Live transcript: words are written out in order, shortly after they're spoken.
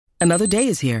Another day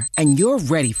is here, and you're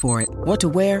ready for it. What to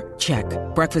wear? Check.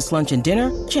 Breakfast, lunch, and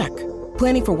dinner? Check.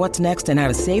 Planning for what's next and how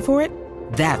to save for it?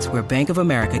 That's where Bank of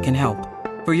America can help.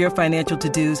 For your financial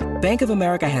to-dos, Bank of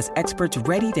America has experts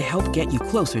ready to help get you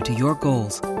closer to your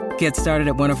goals. Get started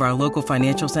at one of our local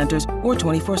financial centers or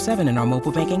 24/7 in our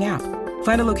mobile banking app.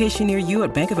 Find a location near you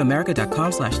at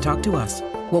bankofamerica.com/talktous.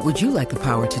 What would you like the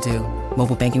power to do?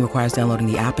 Mobile banking requires downloading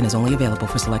the app and is only available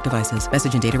for select devices.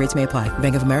 Message and data rates may apply.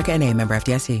 Bank of America N.A., member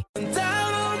FDIC.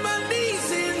 Down on my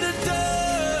knees in the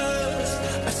dust,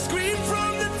 I scream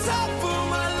from the top of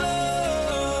my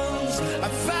lungs. I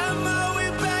found my way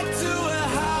back to a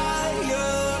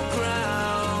higher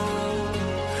ground.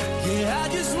 Yeah, I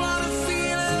just want to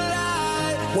feel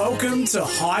alive. Welcome to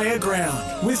Higher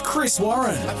Ground with Chris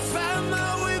Warren. I found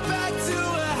my way back to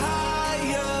a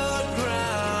higher ground.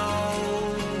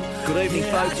 Good evening,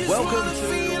 Yeah, I folks. just Welcome wanna to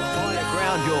feel Higher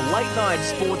Ground, your late-night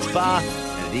sports bar.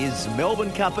 And it is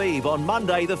Melbourne Cup Eve on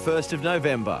Monday, the 1st of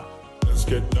November. Let's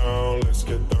get down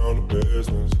to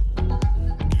business.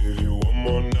 Give you one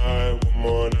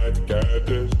more night to get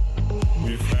this.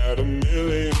 We've had a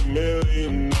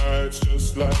million nights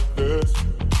just like this.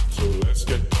 So let's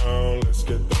get down to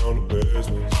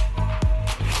business.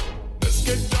 Let's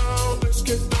get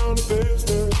down to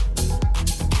business.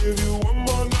 Give you one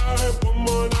more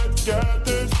night to get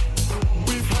this.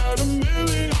 We've had a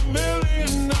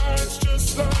million nights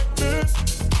just like this.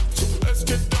 So let's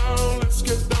get down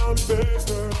to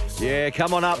business. Yeah,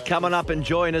 come on up and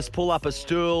join us. Pull up a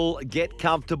stool, get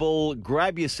comfortable,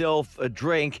 grab yourself a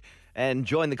drink and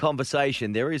join the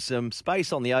conversation. There is some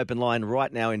space on the open line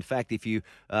right now. In fact, if you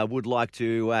would like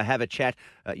to have a chat,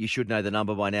 you should know the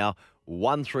number by now.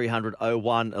 1300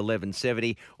 01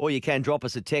 1170, or you can drop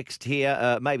us a text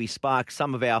here, maybe spark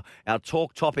some of our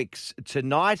talk topics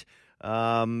tonight.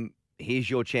 Here's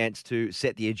your chance to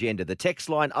set the agenda. The text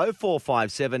line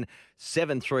 0457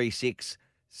 736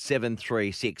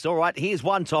 736. All right, here's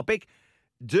one topic.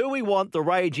 Do we want the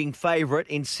raging favourite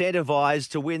incentivised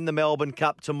to win the Melbourne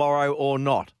Cup tomorrow or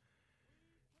not?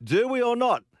 Do we or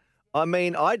not? I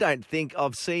mean, I don't think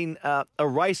I've seen a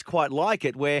race quite like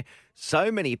it where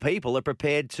so many people are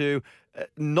prepared to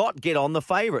not get on the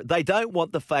favourite. They don't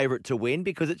want the favourite to win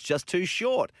because it's just too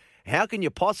short. How can you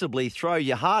possibly throw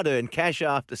your hard-earned cash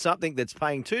after something that's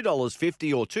paying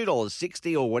 $2.50 or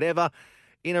 $2.60 or whatever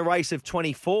in a race of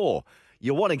 24?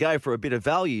 You want to go for a bit of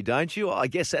value, don't you? I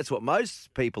guess that's what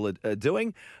most people are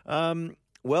doing.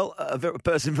 Well, a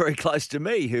person very close to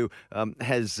me who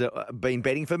has been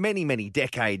betting for many, many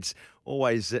decades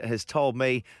always has told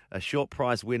me a short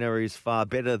price winner is far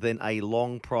better than a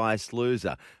long price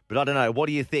loser. But I don't know. What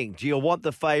do you think? Do you want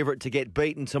the favourite to get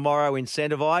beaten tomorrow,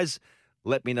 incentivise?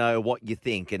 Let me know what you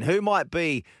think. And who might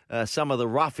be some of the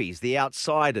roughies, the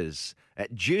outsiders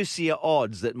at juicier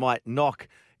odds that might knock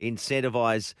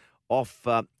incentivise off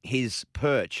his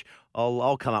perch?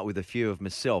 I'll come up with a few of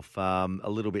myself a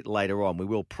little bit later on. We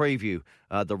will preview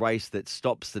the race that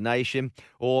stops the nation.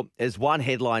 Or as one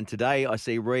headline today I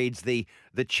see reads, the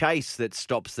chase that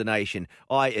stops the nation,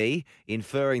 i.e.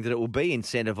 inferring that it will be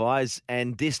incentivised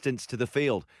and distance to the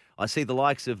field. I see the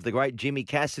likes of the great Jimmy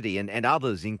Cassidy and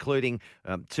others, including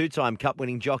two-time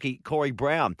Cup-winning jockey Corey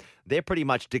Brown. They're pretty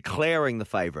much declaring the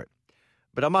favourite.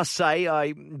 But I must say,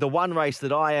 the one race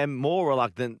that I am more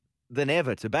reluctant than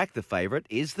ever to back the favourite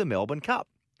is the Melbourne Cup.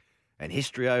 And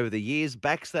history over the years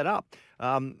backs that up.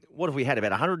 What have we had,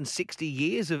 about 160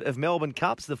 years of Melbourne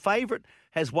Cups? The favourite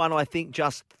has won, I think,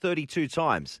 just 32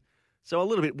 times. So a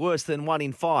little bit worse than 1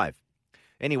 in 5.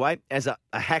 Anyway, as a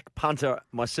hack punter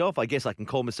myself, I guess I can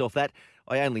call myself that,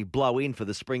 I only blow in for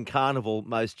the Spring Carnival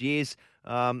most years.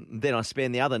 Then I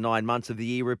spend the other 9 months of the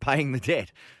year repaying the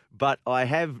debt. But I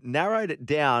have narrowed it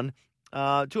down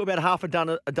to about half a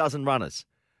dozen runners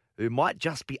who might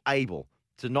just be able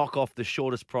to knock off the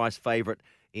shortest price favourite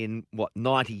in,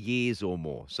 90 years or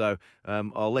more. So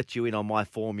I'll let you in on my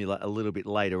formula a little bit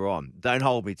later on. Don't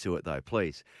hold me to it, though,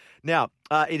 please. Now,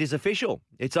 it is official.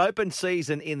 It's open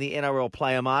season in the NRL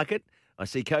player market. I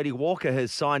see Cody Walker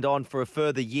has signed on for a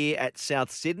further year at South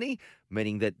Sydney,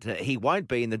 meaning that he won't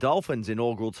be in the Dolphins'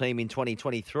 inaugural team in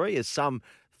 2023, as some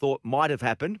thought might have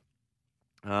happened.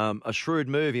 A shrewd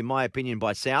move, in my opinion,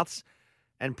 by Souths.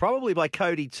 And probably by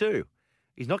Cody too.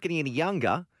 He's not getting any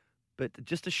younger, but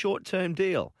just a short-term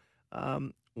deal.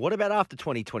 What about after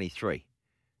 2023?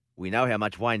 We know how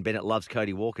much Wayne Bennett loves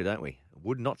Cody Walker, don't we? It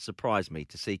would not surprise me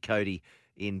to see Cody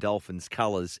in Dolphins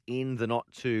colours in the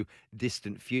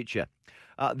not-too-distant future.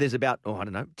 There's about,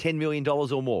 $10 million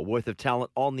or more worth of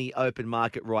talent on the open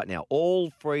market right now,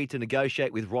 all free to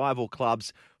negotiate with rival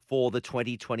clubs for the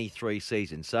 2023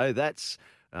 season. So that's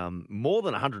More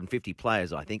than 150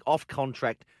 players, I think, off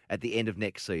contract at the end of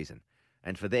next season.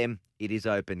 And for them, it is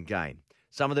open game.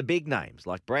 Some of the big names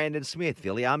like Brandon Smith,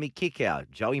 Viliami Kikau,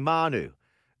 Joey Manu,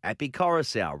 Api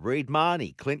Coruscant, Reed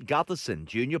Marnie, Clint Gutherson,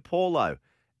 Junior Paulo,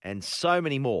 and so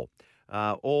many more.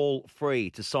 All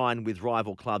free to sign with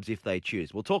rival clubs if they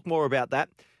choose. We'll talk more about that,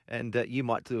 and you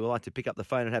might like to pick up the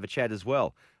phone and have a chat as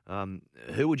well.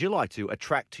 Who would you like to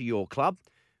attract to your club,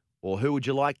 or who would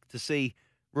you like to see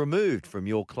removed from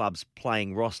your club's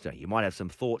playing roster? You might have some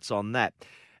thoughts on that.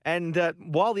 And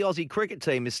while the Aussie cricket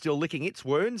team is still licking its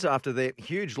wounds after their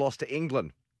huge loss to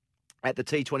England at the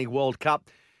T20 World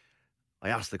Cup, I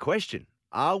asked the question,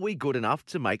 are we good enough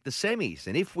to make the semis?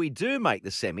 And if we do make the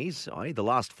semis, i.e. the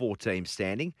last 4 teams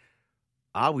standing,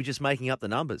 are we just making up the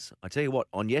numbers? I tell you what,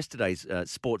 on yesterday's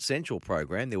Sports Central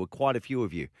program, there were quite a few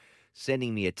of you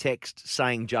sending me a text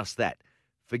saying just that.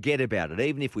 Forget about it.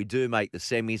 Even if we do make the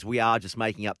semis, we are just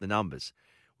making up the numbers.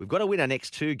 We've got to win our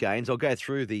next 2 games. I'll go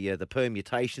through the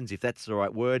permutations, if that's the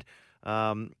right word.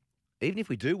 Even if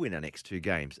we do win our next 2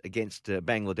 games against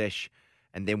Bangladesh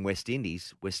and then West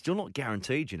Indies, we're still not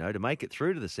guaranteed, to make it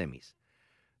through to the semis.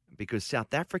 Because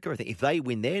South Africa, I think, if they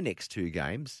win their next 2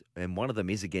 games, and one of them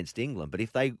is against England, but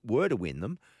if they were to win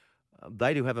them,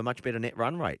 they do have a much better net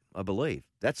run rate, I believe.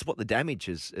 That's what the damage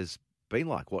has been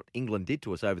like, what England did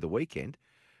to us over the weekend.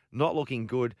 Not looking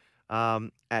good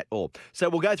at all. So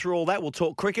we'll go through all that. We'll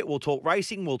talk cricket, we'll talk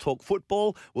racing, we'll talk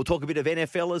football, we'll talk a bit of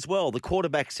NFL as well. The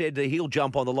quarterback said he'll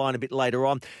jump on the line a bit later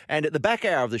on. And at the back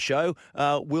hour of the show,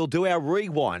 we'll do our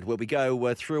rewind, where we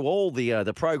go through all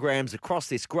the programs across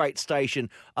this great station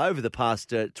over the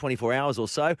past 24 hours or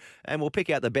so, and we'll pick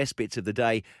out the best bits of the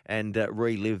day and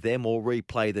relive them or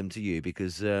replay them to you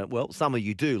because, some of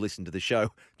you do listen to the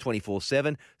show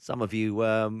 24/7. Some of you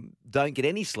don't get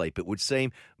any sleep, it would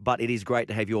seem, but it is great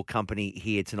to have your company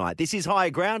here tonight. This is Higher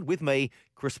Ground with me,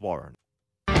 Chris Warren.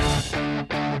 Yeah,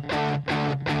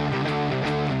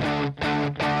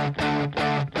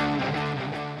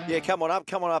 come on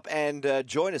up and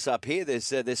join us up here.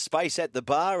 There's space at the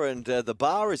bar, and the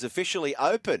bar is officially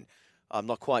open. I'm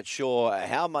not quite sure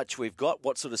how much we've got,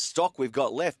 what sort of stock we've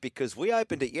got left, because we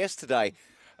opened it yesterday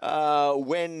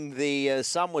when the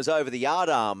sun was over the yard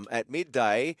arm at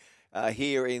midday.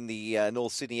 Here in the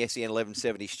North Sydney SEN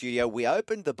 1170 studio. We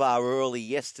opened the bar early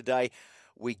yesterday.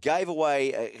 We gave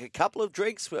away a couple of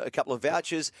drinks, a couple of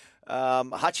vouchers.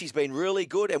 Hutchie's been really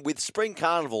good, and with Spring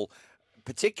Carnival,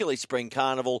 particularly Spring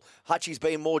Carnival, Hutchie's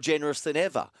been more generous than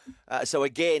ever. So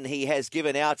again, he has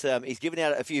given out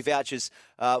a few vouchers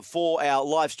for our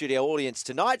live studio audience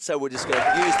tonight. So we're just going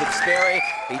to use them sparingly.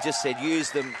 He just said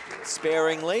use them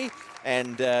sparingly.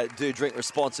 And do drink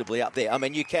responsibly up there. I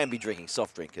mean, you can be drinking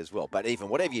soft drink as well, but even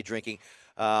whatever you're drinking,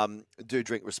 do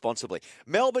drink responsibly.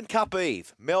 Melbourne Cup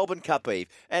Eve.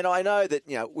 And I know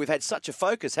that, we've had such a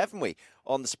focus, haven't we,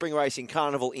 on the Spring Racing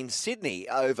Carnival in Sydney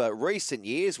over recent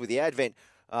years with the advent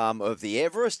of the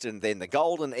Everest and then the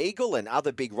Golden Eagle and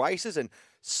other big races, and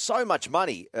so much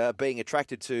money being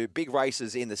attracted to big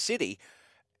races in the city.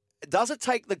 Does it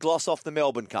take the gloss off the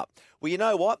Melbourne Cup? Well, you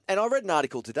know what? And I read an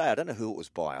article today. I don't know who it was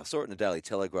by. I saw it in the Daily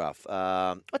Telegraph.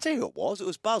 I'll tell you who it was. It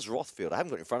was Buzz Rothfield. I haven't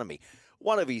got it in front of me.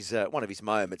 One of his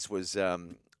moments was,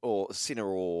 or sinner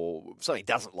or something he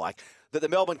doesn't like, that the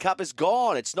Melbourne Cup is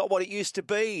gone. It's not what it used to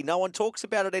be. No one talks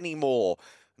about it anymore.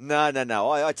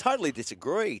 No. I totally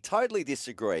disagree.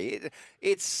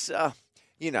 It's...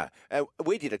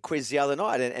 we did a quiz the other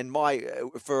night, and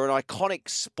for an iconic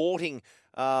sporting...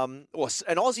 or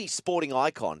an Aussie sporting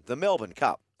icon, the Melbourne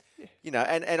Cup. Yeah.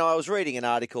 And I was reading an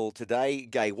article today,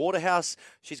 Gay Waterhouse.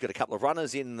 She's got a couple of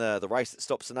runners in the race that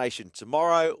stops the nation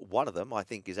tomorrow. One of them, I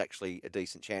think, is actually a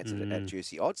decent chance at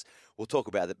juicy odds. We'll talk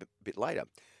about it a bit later.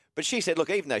 But she said, look,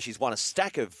 even though she's won a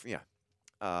stack of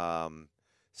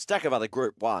other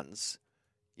Group 1s,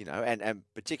 and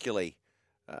particularly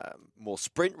more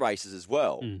sprint races as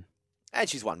well, and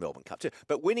she's won Melbourne Cup too.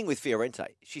 But winning with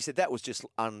Fiorente, she said that was just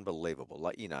unbelievable.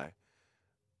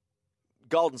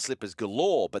 Golden slippers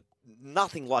galore, but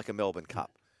nothing like a Melbourne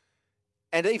Cup.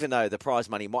 And even though the prize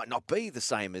money might not be the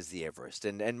same as the Everest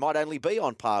and might only be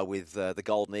on par with the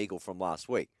Golden Eagle from last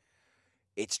week,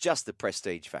 it's just the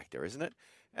prestige factor, isn't it?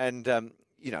 And,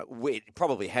 it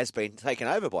probably has been taken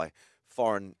over by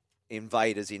foreign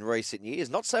invaders in recent years.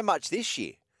 Not so much this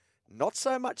year.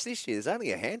 There's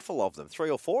only a handful of them, 3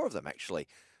 or 4 of them actually,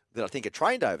 that I think are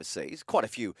trained overseas. Quite a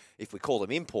few, if we call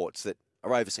them imports, that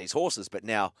are overseas horses, but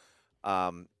now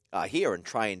are here and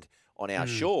trained on our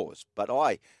shores. But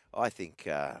I think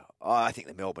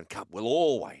the Melbourne Cup will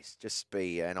always just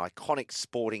be an iconic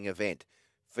sporting event.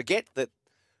 Forget that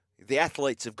the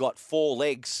athletes have got 4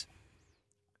 legs,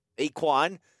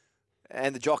 equine,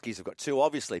 and the jockeys have got 2,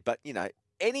 obviously. But,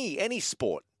 any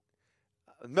sport,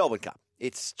 Melbourne Cup,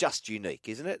 it's just unique,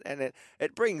 isn't it? And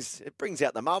it brings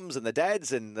out the mums and the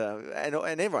dads and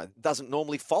everyone doesn't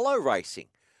normally follow racing.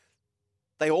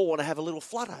 They all want to have a little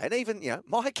flutter. And even,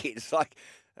 my kids,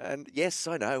 and yes,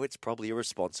 I know it's probably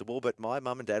irresponsible, but my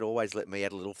mum and dad always let me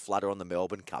have a little flutter on the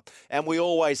Melbourne Cup. And we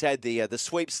always had the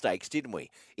sweepstakes, didn't we,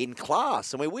 in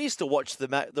class? And we used to watch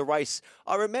the race,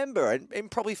 I remember, in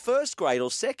probably first grade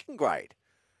or second grade.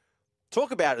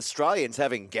 Talk about Australians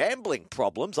having gambling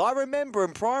problems. I remember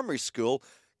in primary school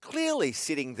clearly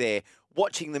sitting there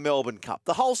watching the Melbourne Cup.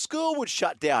 The whole school would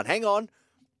shut down. Hang on.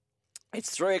 It's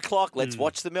 3 o'clock. Let's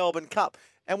watch the Melbourne Cup.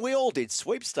 And we all did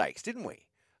sweepstakes, didn't we?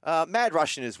 Mad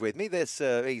Russian is with me. There's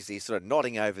he's sort of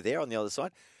nodding over there on the other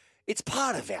side. It's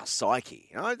part of our psyche.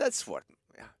 That's what.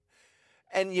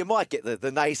 And you might get the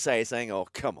naysayers saying, oh,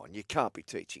 come on, you can't be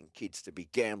teaching kids to be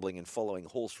gambling and following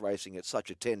horse racing at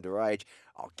such a tender age.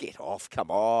 Oh, get off,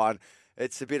 come on.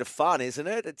 It's a bit of fun, isn't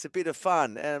it? It's a bit of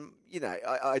fun.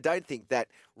 I don't think that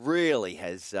really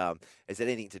has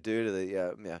anything to do to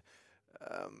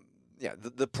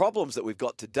the problems that we've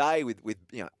got today with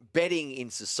betting in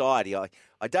society. I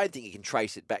don't think you can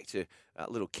trace it back to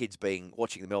little kids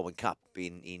watching the Melbourne Cup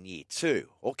in year 2.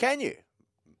 Or can you?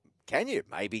 Can you?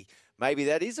 Maybe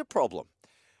that is a problem.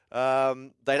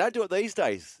 They don't do it these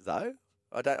days, though.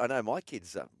 I know my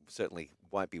kids certainly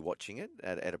won't be watching it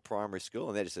at a primary school,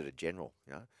 and they're just at a general,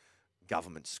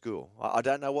 government school. I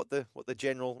don't know what the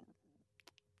general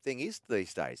thing is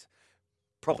these days.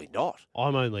 Probably not.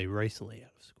 I'm only recently out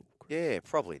of school, Chris. Yeah,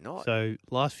 probably not. So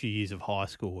last few years of high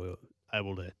school, we were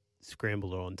able to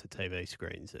scramble it onto TV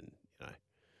screens and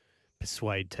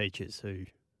persuade teachers who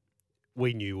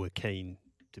we knew were keen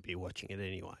to be watching it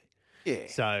anyway. Yeah.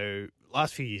 So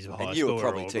last few years of high school, and you were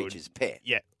probably teacher's pet.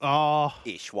 Yeah. Oh,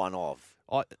 ish, one of.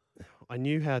 I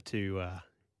knew how to.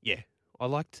 I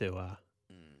like to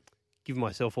give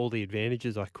myself all the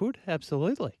advantages I could.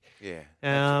 Absolutely. Yeah.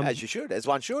 As you should, as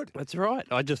one should. That's right.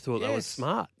 I just thought that was Yes.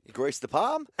 smart. You grease the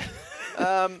palm.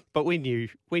 But we knew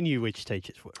which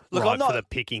teachers were Look, right I'm not- for the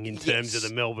picking in terms of Yes.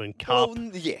 the Melbourne Cup. Well,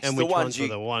 yes, and the which ones ones were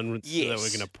you- the ones that Yes. were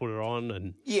going to put it on.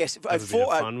 And Yes. have a bit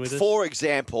of fun with us. For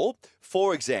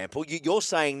example, you're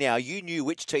saying now you knew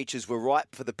which teachers were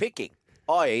ripe for the picking,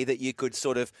 i.e., that you could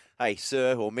sort of, hey,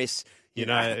 sir or miss.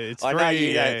 it's I know free,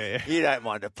 you don't. You don't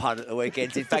mind a punt at the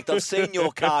weekends. In fact, I've seen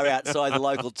your car outside the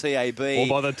local TAB. Well,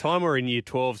 by the time we're in year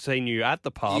 12, seeing you at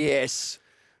the pub. Yes.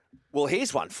 Well,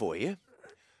 here's one for you.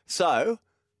 So,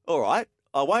 all right,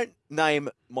 I won't name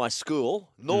my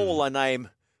school, nor will I name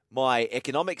my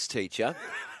economics teacher.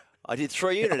 I did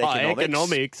 3-unit economics.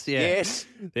 Economics, yeah. Yes.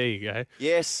 There you go.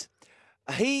 Yes.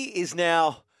 He is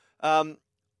now, I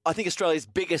think, Australia's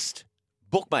biggest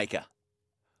bookmaker.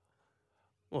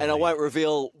 Well, And I there won't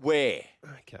reveal where.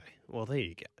 Okay. Well, there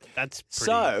you go. That's pretty...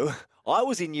 So, I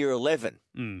was in year 11.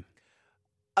 Mm.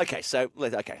 Okay,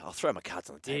 I'll throw my cards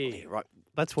on the table here, right?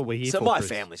 That's what we're here So for, my Chris.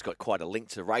 family's got quite a link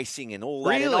to racing and all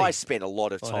that. And Really? I spent a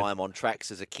lot of time on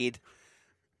tracks as a kid.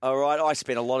 All right, I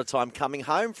spent a lot of time coming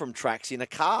home from tracks in a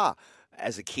car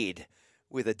as a kid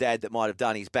with a dad that might have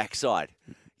done his backside.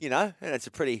 And it's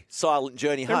a pretty silent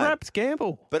journey The home. Raps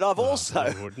gamble. But I've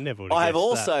also, never would I have guessed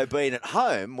also that. been at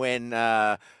home when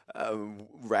Rabs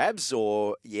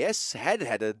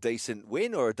had a decent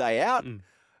win or a day out,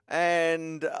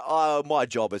 and my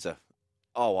job as a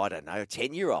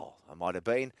 10-year-old, I might have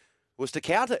been, was to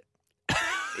count it.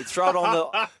 You'd throw it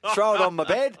on my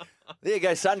bed. There you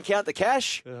go, son. Count the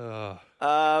cash. But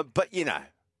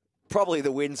probably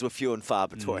the wins were few and far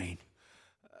between.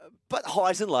 But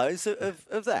highs and lows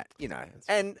of that,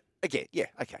 And again,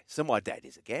 okay. So my dad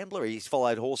is a gambler. He's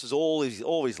followed horses all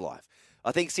his life.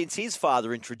 I think since his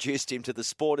father introduced him to the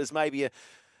sport as maybe a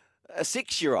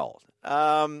 6-year-old.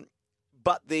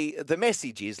 But the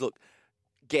message is, look,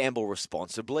 gamble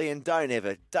responsibly and don't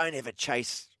ever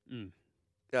chase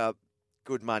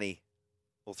good money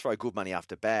or throw good money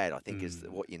after bad, I think is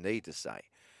what you need to say.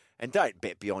 And don't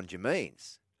bet beyond your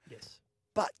means. Yes.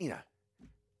 But,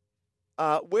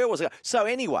 where was I? So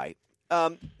anyway,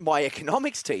 my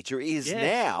economics teacher is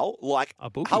now like, A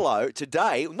bookie. hello,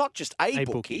 today, not just a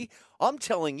bookie. bookie. I'm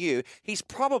telling you, he's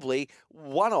probably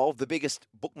one of the biggest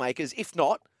bookmakers, if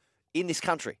not, in this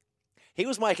country. He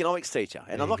was my economics teacher,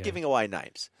 and I'm not giving away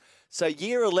names. So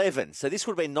year 11, so this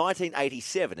would have been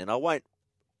 1987, and I won't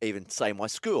even say my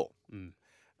school,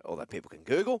 although people can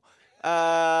Google.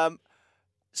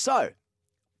 So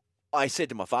I said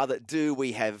to my father, do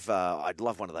we have, I'd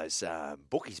love one of those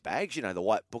bookies bags, the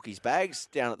white bookies bags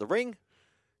down at the ring.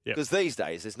 Yep. Because these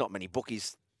days there's not many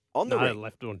bookies on the ring.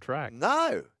 Left on track.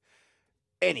 No.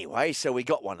 Anyway, so we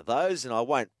got one of those, and I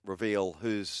won't reveal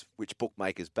which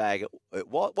bookmaker's bag it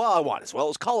was. Well, I won't as well. It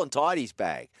was Colin Tidy's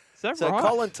bag. Is that so right?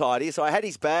 Colin Tidy. So I had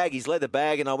his bag, his leather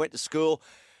bag, and I went to school.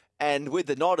 And with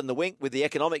the nod and the wink with the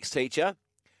economics teacher,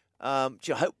 I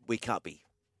hope we can't be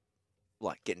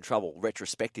get in trouble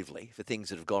retrospectively for things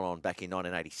that have gone on back in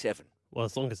 1987. Well,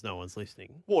 as long as no one's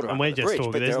listening. Water and under we're the just bridge,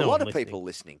 talking, but there's there are no a lot one of listening. people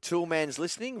listening. Toolman's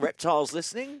listening. Reptile's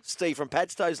listening. Steve from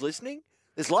Padstow's listening.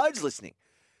 There's loads listening.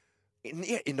 In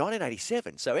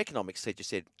 1987, so economics teacher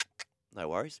said, no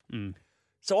worries. Mm.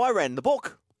 So I ran the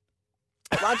book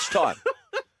at lunchtime,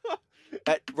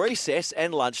 at recess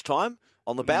and lunchtime,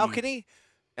 on the balcony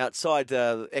outside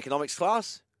the economics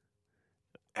class.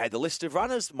 I had the list of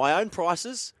runners, my own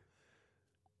prices,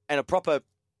 and a proper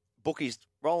bookies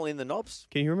rolling in the knobs.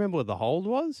 Can you remember what the hold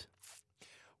was?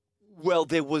 Well,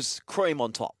 there was cream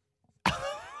on top.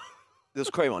 There was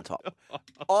cream on top,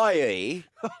 i.e.,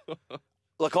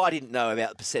 I didn't know about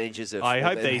the percentages of. I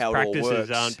hope and these how it all practices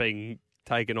works. aren't being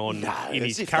taken on No, in as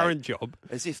his if current job.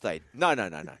 As if they. No.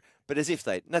 But as if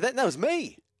they. No, that was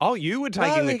me. Oh, you were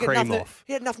taking the he got cream nothing- off.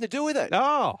 He had nothing to do with it.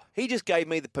 Oh, He just gave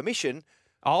me the permission.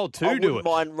 to I do wouldn't it.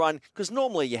 mind run because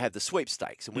normally you have the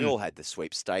sweepstakes, and we all had the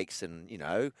sweepstakes, and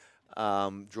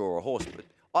draw a horse. But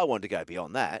I wanted to go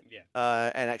beyond that,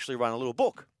 and actually run a little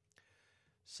book.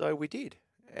 So we did,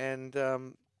 and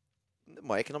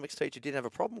my economics teacher didn't have a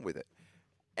problem with it,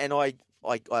 and I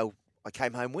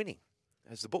came home winning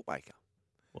as the bookmaker.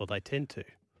 Well, they tend to.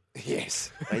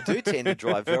 Yes, they do tend to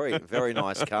drive very, very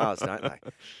nice cars, don't they?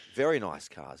 Very nice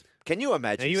cars. Can you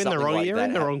imagine? Are you in the something wrong? like You're that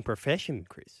in the hap- wrong profession,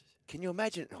 Chris. Can you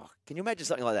imagine? Can you imagine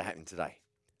something like that happening today?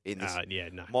 In this, Yeah,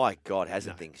 no. my God,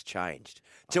 hasn't things changed?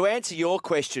 To answer your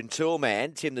question,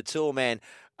 Toolman, Tim the Toolman,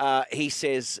 he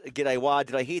says, "G'day, Wad.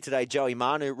 Did I hear today Joey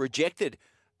Manu rejected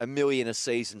 $1 million a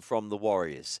season from the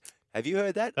Warriors? Have you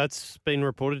heard that? That's been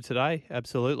reported today.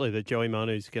 Absolutely, that Joey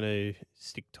Manu's going to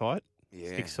stick tight, Yeah.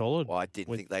 stick solid. Well, I didn't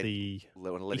with think they'd the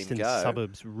want to let Eastern him go.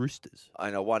 Suburbs Roosters.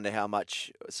 And I wonder how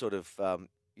much sort of,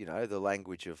 the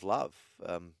language of love.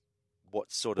 What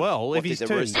sort of? Well, what if did he's the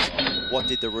turned- Roosters, what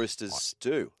did the Roosters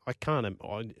do? I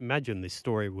imagine this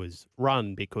story was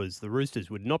run because the Roosters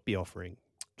would not be offering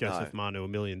Joseph Manu $1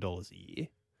 million a year,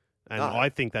 and No. I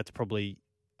think that's probably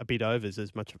a bit overs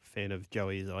as much of a fan of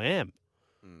Joey as I am,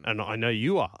 and I know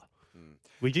you are.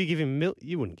 Would you give him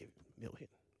You wouldn't give him $1 million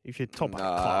if you're top of the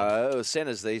club. No,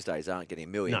 centres these days aren't getting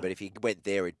 $1 million. No. But if he went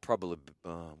there, he'd probably.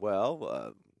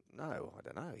 No, I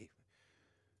don't know.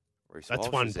 Reece That's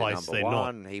Walsh one is their place number they're not.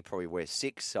 one. He probably wears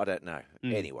 6. I don't know.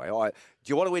 Mm. Anyway, do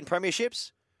you want to win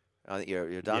premierships? I think you're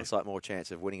a darn Yeah. sight more chance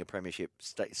of winning a premiership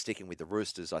sticking with the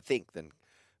Roosters, I think, than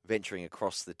venturing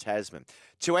across the Tasman.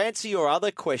 To answer your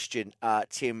other question,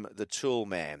 Tim the Tool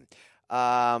Man,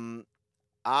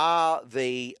 are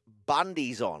the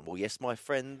Bundys on? Well, yes, my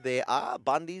friend, there are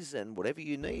Bundys, and whatever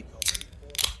you need,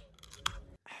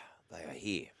 they are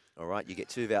here. All right, you get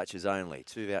 2 vouchers only.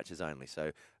 2 vouchers only.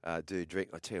 So do drink.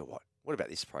 I tell you what about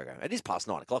this program? It is past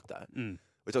 9 o'clock, though. Mm.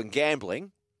 We're talking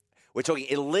gambling. We're talking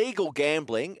illegal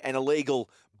gambling and illegal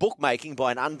bookmaking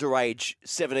by an underage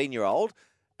 17-year-old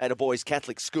at a boys'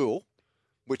 Catholic school,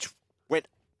 which went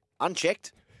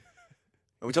unchecked.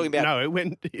 And we're talking about No,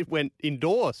 it went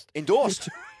endorsed. endorsed.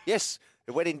 Yes,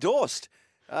 it went endorsed.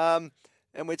 And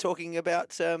we're talking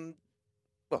about,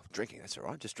 drinking. That's all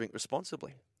right. Just drink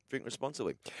responsibly. Drink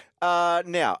responsibly.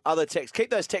 Now, other texts. Keep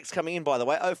those texts coming in, by the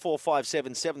way.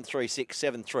 0457 736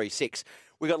 736.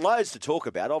 We've got loads to talk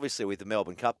about, obviously, with the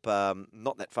Melbourne Cup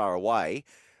not that far away.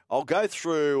 I'll go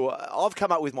through. I've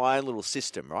come up with my own little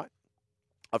system, right?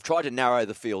 I've tried to narrow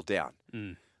the field down.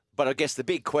 Mm. But I guess the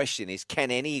big question is, can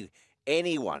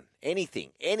anyone,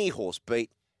 anything, any horse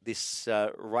beat this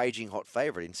raging hot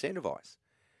favourite, Incentivise?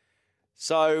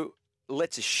 So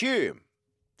let's assume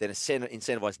that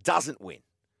Incentivise doesn't win.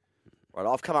 Right,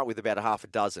 I've come up with about a half a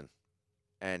dozen,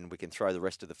 and we can throw the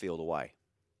rest of the field away.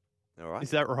 All right? Is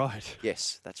that right?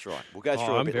 Yes, that's right. We'll go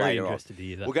through I'm a bit very later on. interested to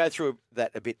hear that. We'll go through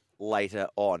that a bit later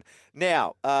on.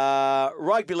 Now,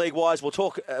 rugby league-wise, we'll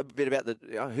talk a bit about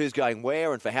who's going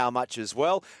where and for how much as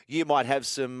well. You might have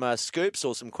some scoops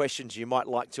or some questions you might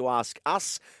like to ask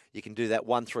us. You can do that.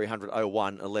 1300 01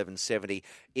 1170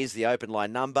 is the open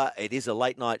line number. It is a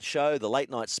late-night show. The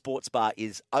late-night sports bar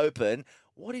is open.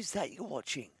 What is that you're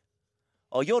watching?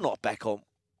 Oh, you're not back on.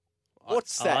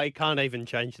 What's that? I can't even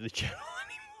change the channel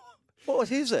anymore. What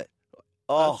is it?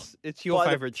 Oh, It's your by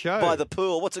the- favourite show. by the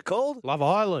pool. What's it called? Love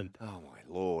Island. Oh, my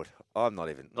Lord. I'm not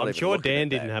even. I'm even sure looking Dan at that.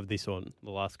 didn't have this on the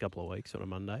last couple of weeks on a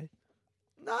Monday.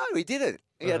 No, he didn't.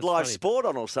 He Oh, had that's live funny. sport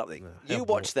on or something. Oh, how You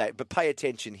watch that, but pay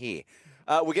attention here.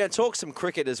 We're going to talk some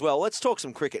cricket as well. Let's talk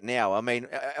some cricket now. I mean,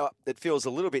 it feels a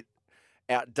little bit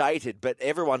outdated, but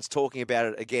everyone's talking about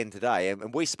it again today.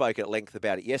 And we spoke at length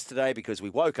about it yesterday because we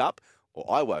woke up, or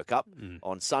I woke up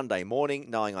on Sunday morning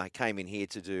knowing I came in here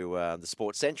to do the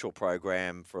Sports Central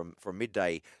program from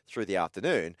midday through the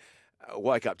afternoon.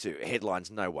 Woke up to headlines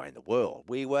no way in the world.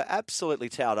 We were absolutely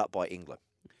towed up by England.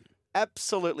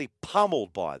 Absolutely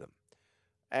pummeled by them.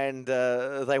 And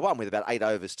they won with about 8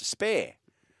 overs to spare.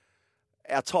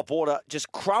 Our top order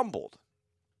just crumbled.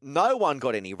 No one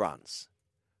got any runs.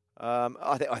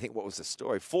 I think what was the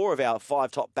story? 4 of our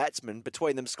 5 top batsmen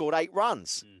between them scored 8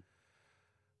 runs.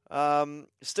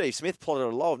 Steve Smith plotted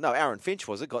along. No, Aaron Finch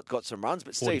was it? Got some runs,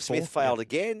 but 44, Steve Smith failed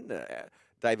again.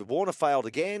 David Warner failed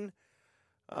again.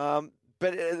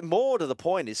 But more to the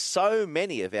point is so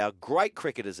many of our great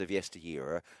cricketers of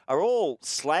yesteryear are all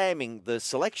slamming the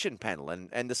selection panel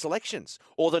and the selections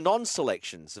or the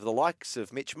non-selections of the likes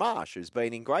of Mitch Marsh, who's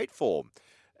been in great form.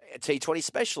 A T20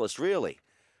 specialist, really.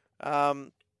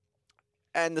 And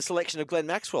the selection of Glenn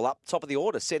Maxwell up top of the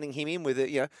order, sending him in with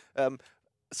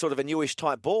sort of a newish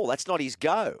type ball. That's not his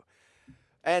go.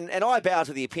 And I bow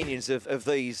to the opinions of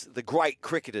the great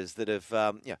cricketers that have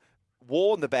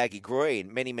worn the baggy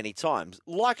green many, many times,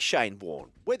 like Shane Warne.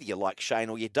 Whether you like Shane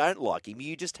or you don't like him,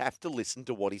 you just have to listen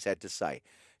to what he's had to say.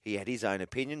 He had his own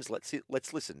opinions.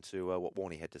 Let's listen to what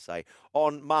Warney had to say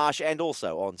on Marsh and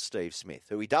also on Steve Smith,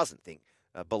 who he doesn't think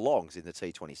belongs in the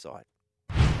T20 side.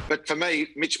 But for me,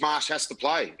 Mitch Marsh has to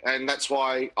play, and that's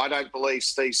why I don't believe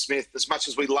Steve Smith, as much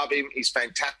as we love him, he's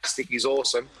fantastic, he's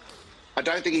awesome. I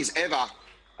don't think he's ever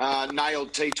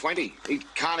nailed T20. He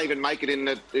can't even make it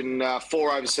in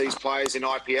 4 overseas players in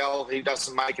IPL. He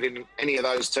doesn't make it in any of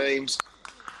those teams.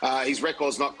 His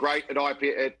record's not great at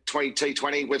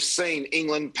T20. We've seen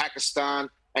England, Pakistan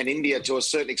and India to a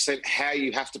certain extent how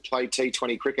you have to play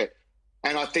T20 cricket.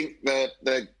 And I think the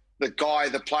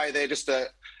player there,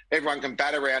 everyone can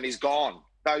bat around, he's gone.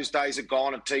 Those days are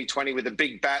gone of T20 with the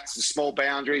big bats, the small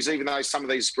boundaries, even though some of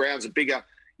these grounds are bigger.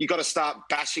 You've got to start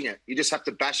bashing it. You just have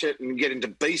to bash it and get into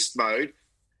beast mode.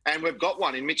 And we've got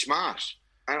one in Mitch Marsh.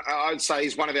 I'd say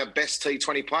he's one of our best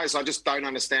T20 players. I just don't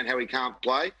understand how he can't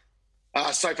play.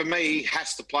 So for me, he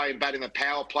has to play and bat in the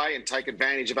power play and take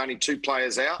advantage of only 2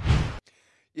 players out.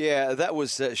 Yeah, that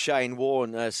was Shane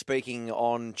Warne speaking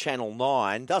on Channel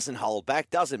 9. Doesn't hold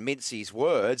back, doesn't mince his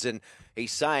words. And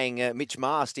he's saying Mitch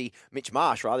Marsh, he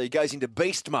goes into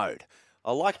beast mode.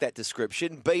 I like that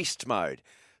description, beast mode.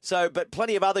 So, but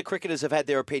plenty of other cricketers have had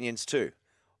their opinions too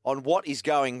on what is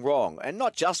going wrong. And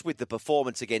not just with the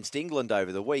performance against England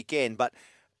over the weekend, but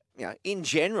in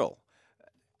general.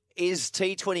 Is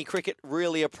T20 cricket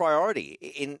really a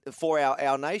priority for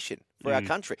our nation, for our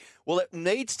country? Well, it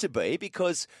needs to be,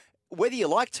 because whether you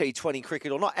like T20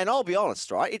 cricket or not, and I'll be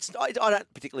honest, right, I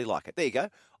don't particularly like it. There you go.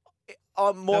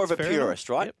 I'm more of a purist,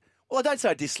 right? Yep. Well, I don't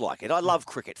say I dislike it. I love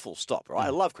cricket, full stop, right? I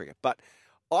love cricket. But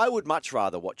I would much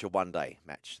rather watch a one-day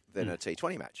match than a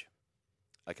T20 match.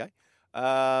 Okay?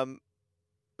 And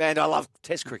I love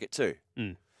Test cricket too.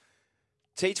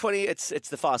 T20, it's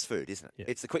the fast food, isn't it? Yeah.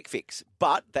 It's the quick fix.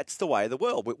 But that's the way of the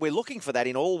world. We're looking for that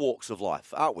in all walks of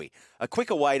life, aren't we? A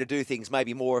quicker way to do things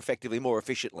maybe more effectively, more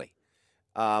efficiently,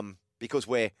 because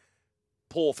we're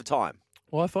poor for time.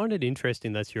 Well, I find it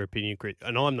interesting that's your opinion, Chris,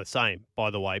 and I'm the same,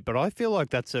 by the way, but I feel like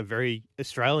that's a very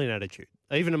Australian attitude,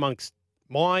 even amongst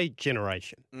my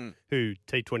generation, who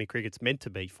T20 cricket's meant to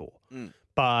be for.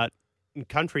 But in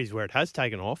countries where it has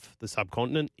taken off, the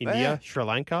subcontinent, India, Sri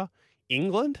Lanka,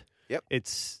 England,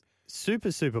 it's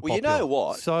super, super popular. Well, you know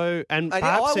what? So, and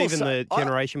perhaps even the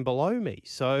generation below me.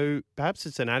 So perhaps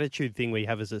it's an attitude thing we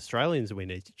have as Australians that we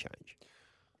need to change.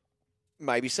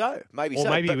 Maybe so. Maybe or so.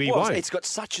 Maybe we won't. It's got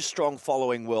such a strong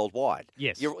following worldwide.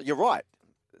 Yes. You're right.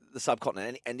 The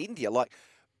subcontinent and India,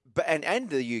 and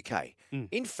the UK.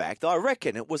 In fact, I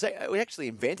reckon it was actually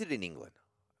invented in England.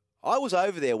 I was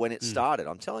over there when it started.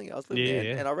 I'm telling you, I was living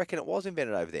there, and I reckon it was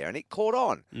invented over there, and it caught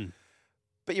on.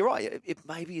 But you're right. It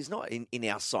maybe is not in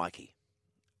our psyche.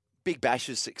 Big Bash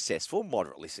is successful,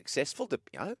 moderately successful. But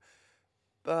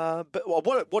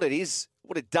what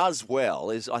it does well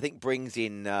is I think brings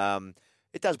in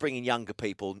it does bring in younger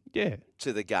people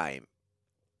to the game,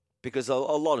 because a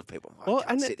lot of people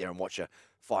can't sit there and watch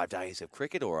 5 days of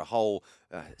cricket or a whole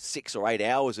 6 or 8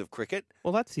 hours of cricket.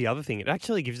 Well, that's the other thing. It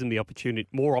actually gives them the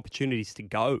more opportunities to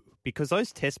go, because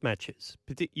those test matches,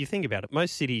 you think about it,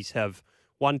 most cities have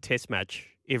one test match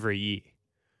every year,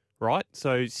 right?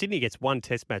 So Sydney gets one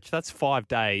test match. That's 5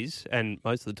 days, and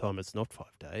most of the time it's not 5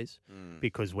 days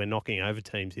because we're knocking over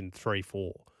teams in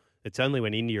 3-4. It's only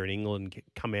when India and England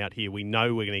come out here we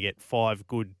know we're going to get 5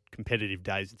 good competitive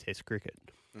days of test cricket.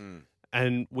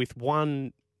 And with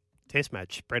one test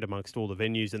match spread amongst all the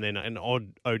venues and then an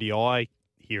odd ODI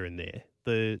here and there,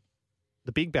 the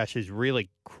Big Bash is really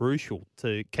crucial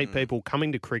to keep people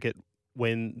coming to cricket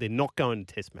when they're not going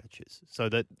to test matches, so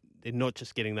that they're not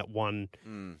just getting that one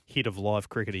hit of live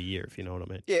cricket a year, if you know what I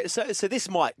mean. Yeah, so this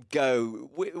might go,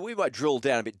 we might drill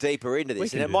down a bit deeper into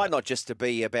this, and it might not just to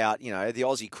be about, the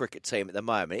Aussie cricket team at the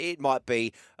moment. It might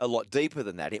be a lot deeper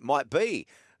than that. It might be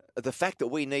the fact that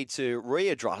we need to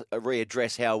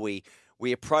readdress how we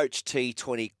approach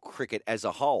T20 cricket as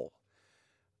a whole.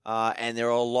 And there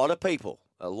are a lot of people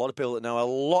that know a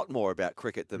lot more about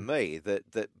cricket than me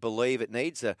that believe it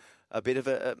needs a bit of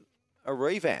a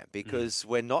revamp, because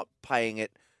we're not paying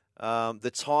it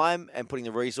the time and putting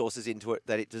the resources into it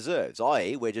that it deserves,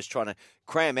 i.e. we're just trying to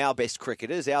cram our best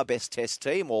cricketers, our best test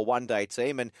team or one-day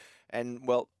team and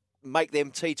make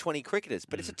them T20 cricketers.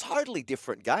 But it's a totally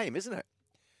different game, isn't it?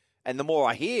 And the more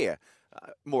I hear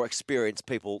more experienced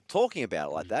people talking about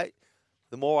it like that,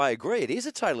 the more I agree it is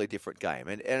a totally different game.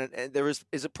 And there is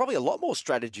probably a lot more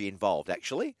strategy involved,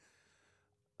 actually,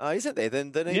 isn't there,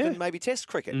 than even maybe test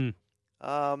cricket.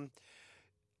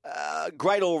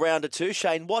 Great all-rounder too,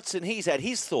 Shane Watson. He's had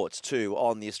his thoughts too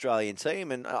on the Australian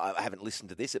team, and I haven't listened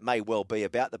to this. It may well be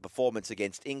about the performance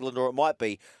against England, or it might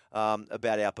be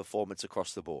about our performance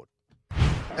across the board.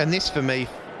 And this, for me,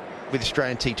 with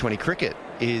Australian T20 cricket,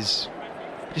 is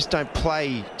just don't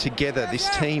play together. This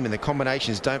team and the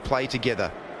combinations don't play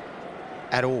together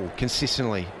at all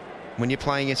consistently. When you're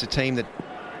playing against a team that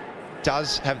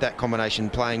does have that combination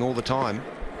playing all the time,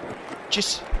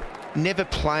 just never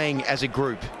playing as a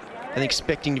group and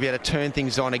expecting to be able to turn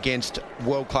things on against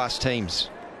world-class teams.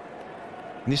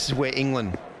 And this is where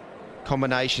England,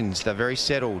 combinations, they're very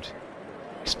settled,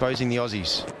 exposing the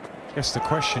Aussies. I guess the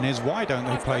question is, why don't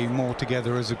they play more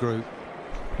together as a group?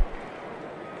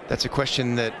 That's a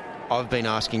question that I've been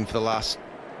asking for the last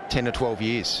 10 or 12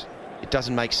 years. It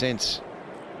doesn't make sense.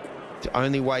 The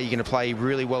only way you're going to play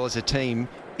really well as a team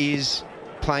is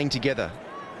playing together,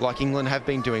 like England have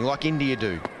been doing, like India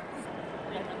do.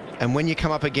 And when you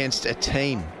come up against a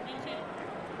team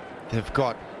that've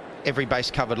got every base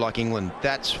covered like England,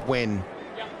 that's when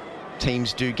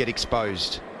teams do get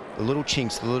exposed. The little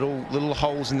chinks, the little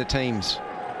holes in the teams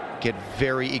get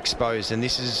very exposed. And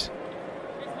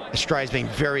Australia's been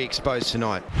very exposed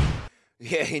tonight.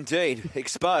 Yeah, indeed.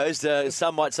 Exposed.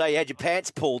 Some might say you had your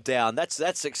pants pulled down.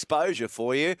 That's exposure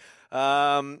for you.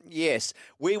 Yes,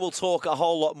 we will talk a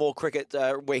whole lot more cricket.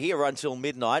 We're here until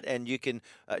midnight, and you can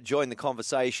join the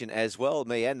conversation as well,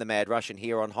 me and the Mad Russian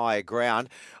here on Higher Ground.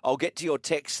 I'll get to your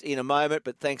texts in a moment,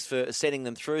 but thanks for sending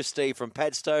them through. Steve from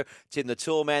Padstow, Tim the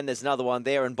Toolman, there's another one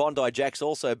there, and Bondi Jack's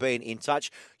also been in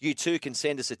touch. You too can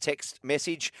send us a text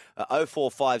message,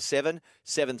 0457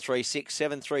 736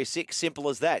 736. Simple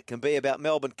as that. Can be about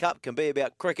Melbourne Cup, can be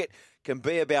about cricket, can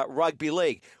be about rugby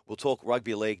league. We'll talk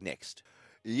rugby league next.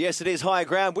 Yes, it is Higher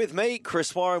Ground with me,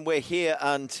 Chris Warren. We're here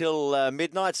until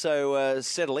midnight, so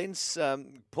settle in,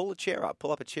 pull up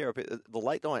a chair up at the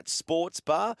Late Night Sports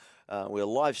Bar. We're a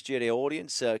live studio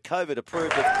audience, COVID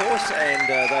approved, of course, and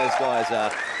those guys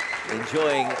are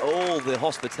enjoying all the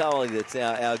hospitality that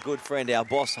our good friend, our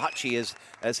boss Hutchie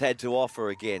has had to offer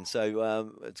again.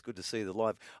 So it's good to see the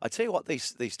live. I tell you what,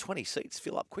 these 20 seats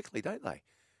fill up quickly, don't they?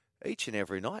 Each and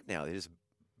every night now, they're just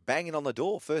banging on the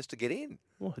door first to get in.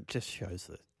 Well, it just shows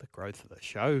the growth of the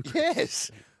show. Yes.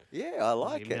 Yeah, I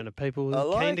like the it. amount of people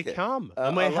I keen to come.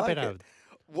 And we're happy to have them.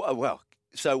 Well,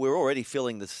 so we're already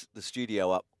filling the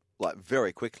studio up like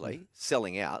very quickly,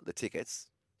 selling out the tickets.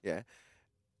 Yeah.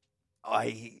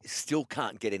 I still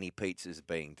can't get any pizzas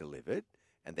being delivered,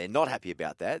 and they're not happy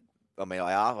about that. I mean,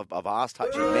 I've asked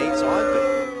Hutchie many times,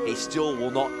 but he still will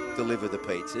not deliver the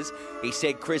pizzas. He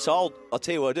said, Chris, I'll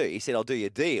tell you what I'll do. He said, I'll do you a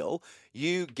deal.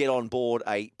 You get on board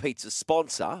a pizza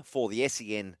sponsor for the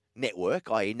SEN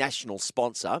network, i.e. national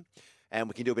sponsor, and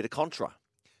we can do a bit of contra.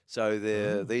 So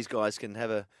these guys can have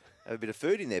a bit of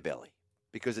food in their belly,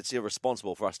 because it's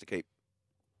irresponsible for us to keep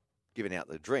giving out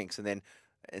the drinks and then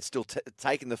still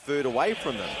taking the food away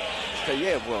from them. So,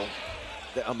 yeah, well,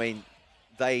 I mean,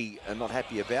 they are not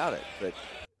happy about it. But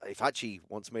if Hutchie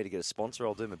wants me to get a sponsor,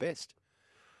 I'll do my best.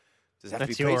 Does it have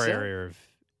That's to be your pizza? area of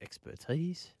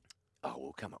expertise. Oh,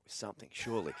 we'll come up with something,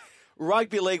 surely.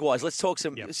 Rugby league-wise, let's talk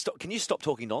some... Yep. Can you stop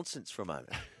talking nonsense for a moment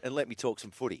and let me talk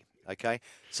some footy, okay?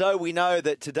 So we know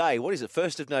that today, what is it,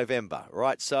 1st of November,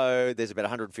 right? So there's about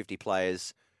 150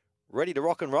 players ready to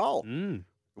rock and roll.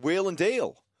 Wheel and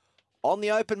deal. On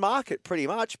the open market, pretty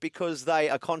much, because they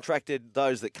are contracted,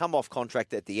 those that come off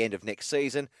contract at the end of next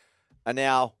season are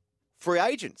now free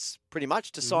agents, pretty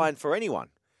much, to sign for anyone,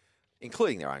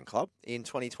 including their own club, in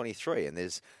 2023. And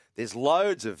there's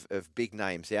loads of big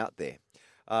names out there.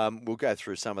 We'll go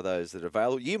through some of those that are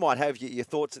available. You might have your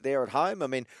thoughts there at home. I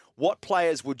mean, what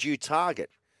players would you target?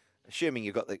 Assuming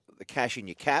you've got the cash in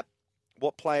your cap,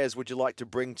 what players would you like to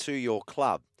bring to your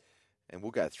club? And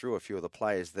we'll go through a few of the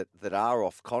players that are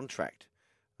off contract.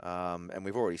 And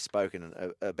we've already spoken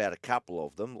about a couple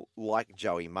of them, like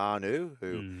Joey Manu,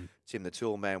 who Tim the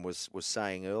Toolman was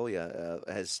saying earlier,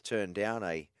 has turned down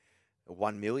a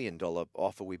 $1 million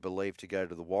offer, we believe, to go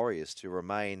to the Warriors to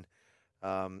remain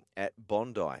at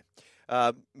Bondi.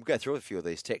 We'll go through a few of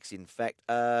these texts. In fact,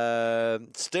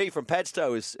 Steve from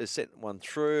Padstow has sent one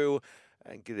through.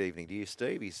 And good evening to you,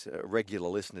 Steve. He's a regular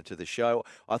listener to the show.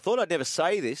 I thought I'd never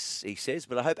say this, he says,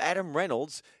 but I hope Adam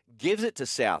Reynolds gives it to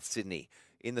South Sydney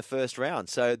in the first round.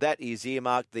 So that is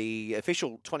earmarked. The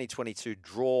official 2022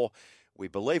 draw, we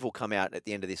believe, will come out at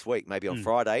the end of this week, maybe on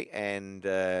Friday. And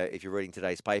if you're reading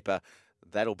today's paper,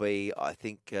 that'll be, I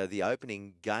think, the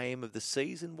opening game of the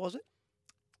season, was it?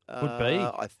 Would be.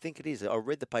 I think it is. I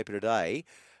read the paper today.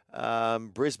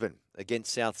 Brisbane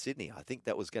against South Sydney. I think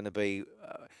that was going to be,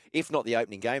 if not the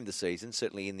opening game of the season,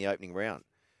 certainly in the opening round.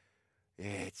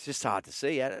 Yeah, it's just hard to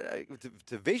see.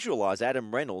 To visualise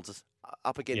Adam Reynolds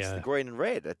up against the green and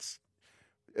red. It's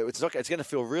going to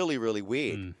feel really, really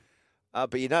weird.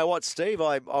 But you know what, Steve?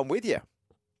 I'm with you.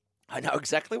 I know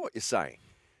exactly what you're saying.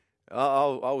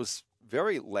 I was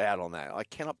very loud on that. I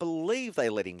cannot believe they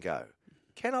let him go.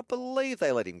 Cannot believe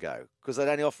they let him go because they'd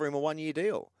only offer him a 1-year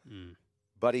deal.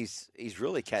 But he's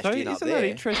really cashed in up there. Isn't that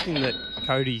interesting that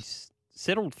Cody's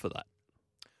settled for that?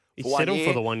 He's For 1 settled year?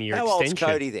 for the 1-year How extension.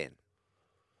 old's Cody then?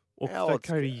 Well, How so old's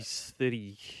Cody's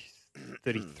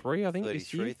 33, I think,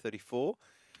 this 33, year. 34.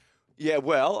 Yeah,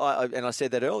 well, I said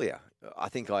that earlier. I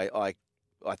think I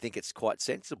think it's quite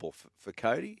sensible for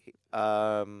Cody.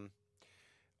 I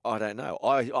don't know.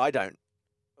 I don't.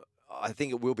 I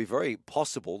think it will be very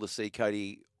possible to see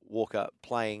Cody Walker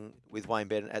playing with Wayne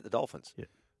Bennett at the Dolphins. Yeah.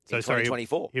 So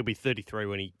 2024. He'll be 33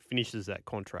 when he finishes that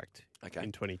contract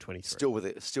in 2023.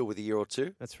 Still with a year or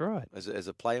two. That's right. As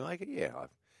a playmaker, yeah,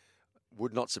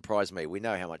 would not surprise me. We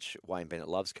know how much Wayne Bennett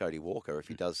loves Cody Walker if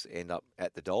he does end up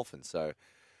at the Dolphins. So,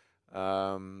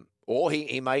 or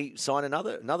he may sign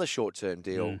another short-term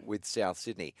deal with South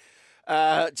Sydney.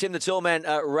 Tim the Tillman,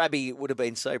 Rabbi would have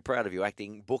been so proud of you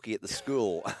acting bookie at the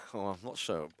school. I'm not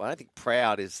sure. I don't think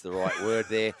proud is the right word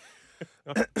there.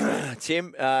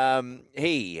 Tim,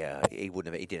 he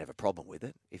wouldn't have. He didn't have a problem with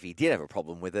it. If he did have a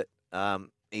problem with it,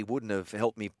 he wouldn't have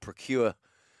helped me procure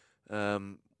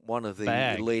one of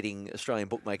the leading Australian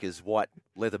bookmakers' white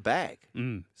leather bag.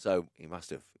 So he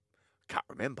must have. Can't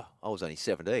remember. I was only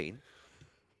 17.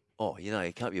 Oh, you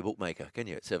can't be a bookmaker, can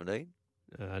you? At 17.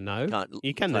 No.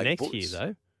 You can the next year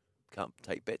though. Can't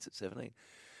take bets at 17.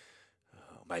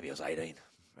 Maybe I was 18.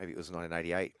 Maybe it was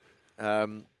 1988.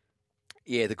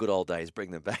 Yeah, the good old days,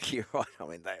 bring them back here, right? I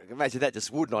mean, imagine that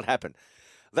just would not happen.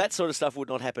 That sort of stuff would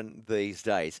not happen these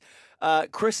days.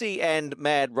 Chrissy and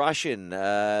Mad Russian,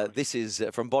 this is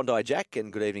from Bondi Jack,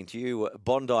 and good evening to you,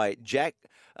 Bondi Jack.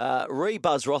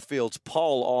 Buzz Rothfield's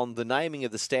poll on the naming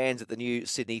of the stands at the new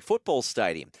Sydney Football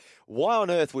Stadium. Why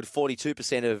on earth would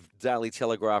 42% of Daily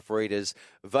Telegraph readers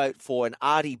vote for an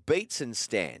Artie Beetson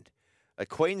stand, a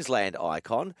Queensland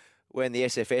icon, when the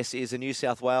SFS is a New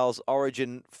South Wales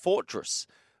origin fortress?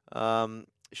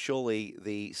 Surely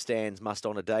the stands must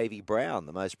honour Davey Brown,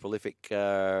 the most prolific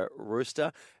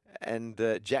rooster,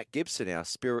 and Jack Gibson, our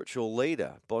spiritual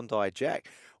leader. Bondi Jack.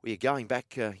 Well, you're going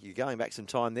back some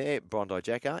time there, Bondi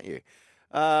Jack, aren't you?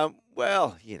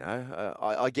 Well,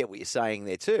 I get what you're saying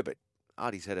there too, but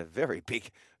Artie's had a very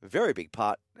big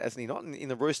part, hasn't he? Not in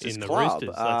the Roosters club.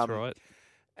 Roosters, that's right.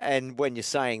 And when you're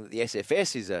saying that the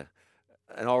SFS is an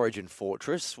origin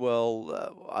fortress,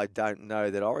 well, I don't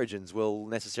know that origins will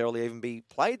necessarily even be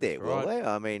played there, will they?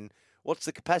 I mean, what's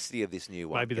the capacity of this new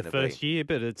one? Maybe the first year,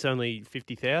 but it's only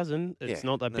 50,000. It's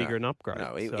not that big an upgrade.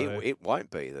 No, it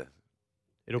won't be.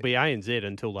 It'll be ANZ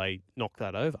until they knock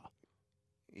that over.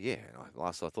 Yeah,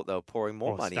 last I thought they were pouring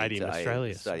more money Stadium into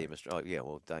Australia. Stadium Australia. Yeah,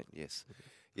 well, yes.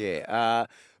 Yeah,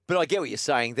 but I get what you're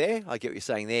saying there.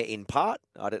 In part.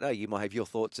 I don't know. You might have your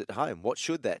thoughts at home. What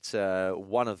should that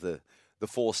one of the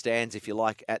four stands, if you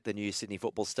like, at the new Sydney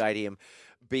Football Stadium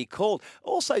be called?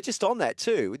 Also, just on that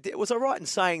too, was I right in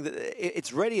saying that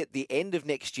it's ready at the end of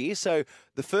next year? So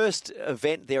the first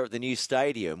event there at the new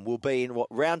stadium will be in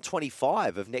round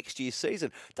 25 of next year's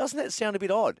season. Doesn't that sound a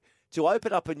bit odd to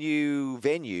open up a new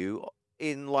venue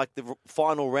in like the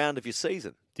final round of your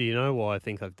season? Do you know why I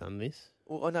think they've done this?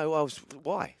 Well, I know.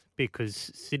 Why? Because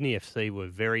Sydney FC were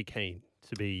very keen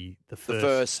to be the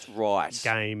first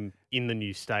game in the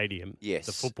new stadium. Yes.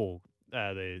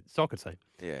 The soccer team.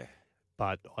 Yeah.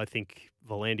 But I think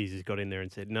Volandis has got in there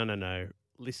and said, no,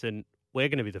 listen, we're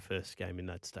going to be the first game in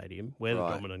that stadium. We're the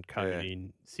dominant code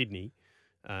in Sydney.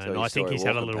 And I think he's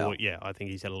had a little, I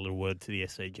think he's had a little word to the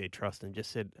SCG Trust and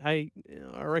just said, hey,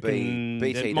 I reckon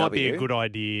it might be a good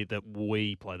idea that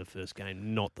we play the first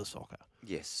game, not the soccer.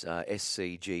 Yes,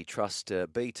 SCG Trust,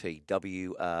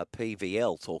 BTW,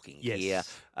 PVL talking here.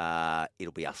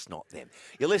 It'll be us, not them.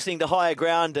 You're listening to Higher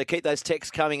Ground. Keep those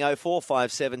texts coming,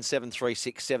 0457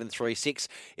 736 736.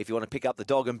 If you want to pick up the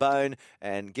dog and bone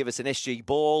and give us an SG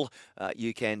ball,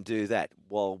 you can do that.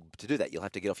 Well, to do that, you'll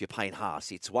have to get off your Payne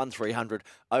Haas. It's 1300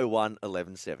 01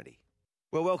 1170.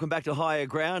 Well, welcome back to Higher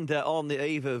Ground on the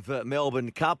eve of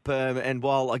Melbourne Cup. And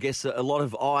while I guess a lot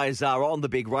of eyes are on the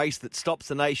big race that stops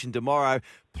the nation tomorrow,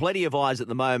 plenty of eyes at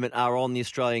the moment are on the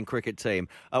Australian cricket team.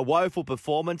 A woeful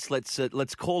performance,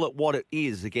 let's call it what it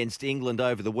is, against England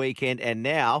over the weekend. And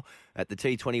now at the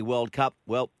T20 World Cup,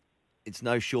 well, it's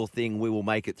no sure thing we will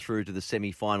make it through to the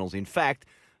semi-finals. In fact,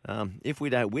 if we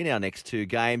don't win our next two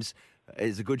games,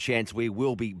 there's a good chance we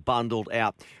will be bundled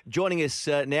out. Joining us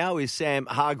now is Sam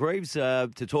Hargreaves to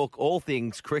talk all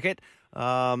things cricket.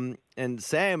 And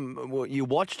Sam, well, you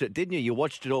watched it, didn't you? You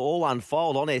watched it all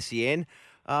unfold on SEN.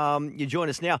 You join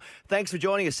us now. Thanks for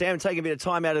joining us, Sam, and taking a bit of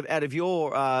time out of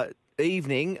your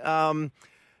evening.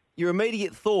 Your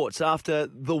immediate thoughts after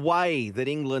the way that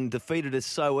England defeated us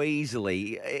so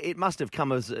easily, it must have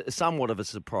come as somewhat of a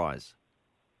surprise.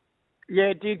 Yeah,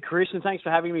 it did, Chris, and thanks for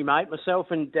having me, mate.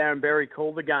 Myself and Darren Berry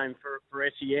called the game for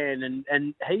SEN,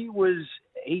 and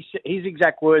his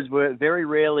exact words were, very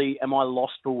rarely am I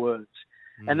lost for words.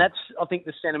 And that's, I think,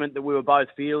 the sentiment that we were both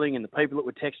feeling and the people that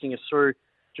were texting us through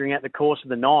during the course of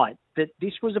the night, that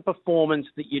this was a performance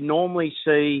that you normally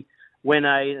see when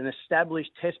an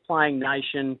established test-playing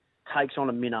nation takes on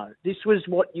a minnow. This was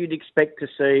what you'd expect to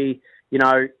see,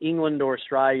 England or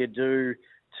Australia do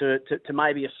to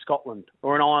maybe a Scotland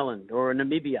or an Ireland or a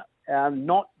Namibia.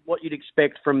 Not what you'd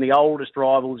expect from the oldest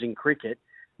rivals in cricket,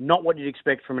 not what you'd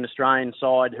expect from an Australian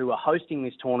side who are hosting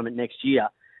this tournament next year.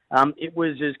 It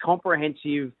was as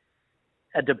comprehensive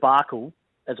a debacle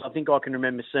as I think I can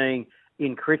remember seeing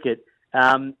in cricket.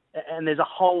 And there's a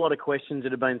whole lot of questions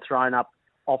that have been thrown up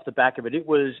off the back of it. It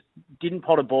was didn't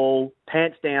pot a ball,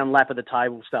 pants down, lap of the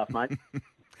table stuff, mate.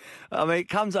 I mean, it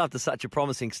comes after such a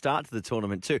promising start to the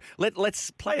tournament too. Let's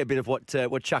play a bit of what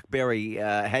Chuck Berry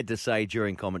had to say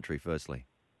during commentary. Firstly,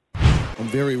 I'm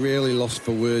very rarely lost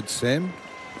for words, Sam,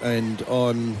 and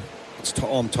I'm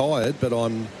tired, but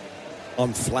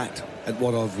I'm flat at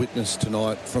what I've witnessed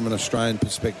tonight from an Australian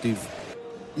perspective.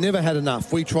 Never had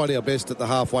enough. We tried our best at the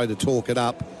halfway to talk it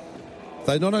up.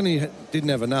 They not only didn't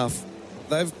have enough,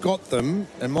 they've got them.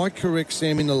 Am I correct,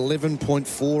 Sam? In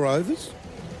 11.4 overs.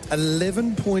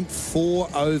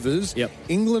 11.4 overs. Yep.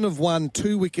 England have won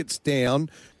 2 wickets down.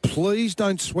 Please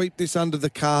don't sweep this under the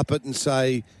carpet and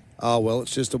say, oh, well,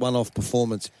 it's just a one-off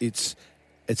performance. It's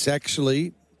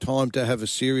actually time to have a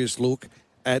serious look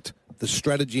at the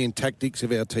strategy and tactics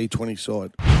of our T20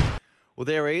 side. Well,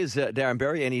 there he is, Darren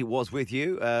Berry, and he was with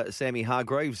you, Sammy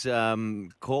Hargreaves,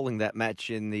 calling that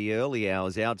match in the early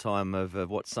hours, our time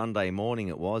of what Sunday morning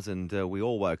it was, and we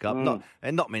all woke up.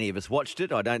 Not many of us watched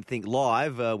it, I don't think,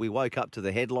 live. We woke up to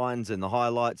the headlines and the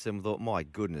highlights and thought, my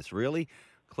goodness, really?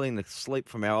 Clean the sleep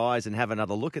from our eyes and have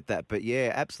another look at that. But,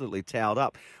 yeah, absolutely towed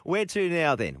up. Where to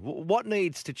now, then? What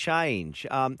needs to change?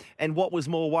 And what was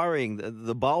more worrying,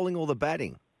 the bowling or the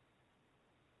batting?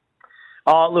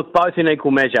 Oh, look, both in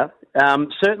equal measure.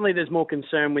 Certainly there's more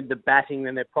concern with the batting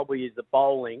than there probably is the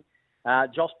bowling.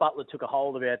 Joss Buttler took a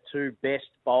hold of our two best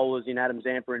bowlers in Adam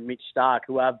Zampa and Mitch Starc,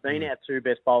 who have been our two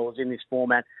best bowlers in this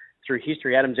format through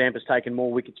history. Adam Zampa's taken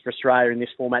more wickets for Australia in this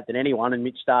format than anyone, and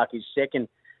Mitch Starc is second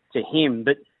to him.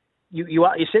 But you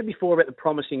said before about the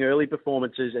promising early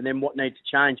performances and then what needs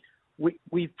to change.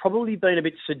 We've probably been a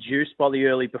bit seduced by the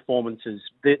early performances.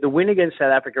 The win against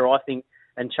South Africa, I think,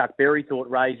 and Chuck Berry thought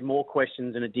raised more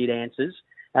questions than it did answers.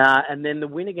 And then the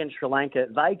win against Sri Lanka,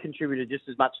 they contributed just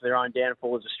as much to their own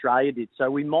downfall as Australia did.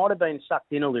 So we might have been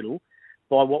sucked in a little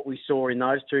by what we saw in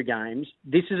those two games.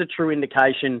 This is a true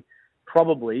indication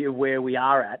probably of where we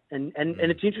are at. And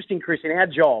it's interesting, Chris, in our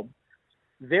job,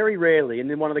 very rarely, and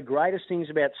then one of the greatest things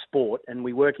about sport, and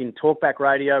we work in talkback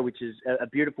radio, which is a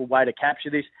beautiful way to capture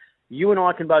this, you and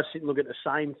I can both sit and look at the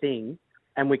same thing,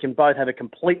 and we can both have a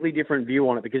completely different view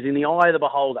on it, because in the eye of the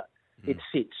beholder, it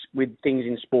sits with things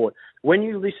in sport. When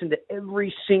you listen to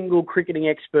every single cricketing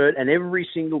expert and every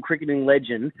single cricketing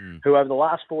legend who over the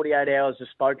last 48 hours has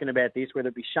spoken about this, whether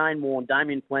it be Shane Warne,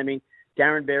 Damien Fleming,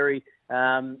 Darren Berry,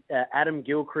 Adam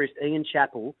Gilchrist, Ian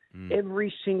Chappell,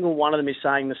 every single one of them is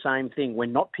saying the same thing. We're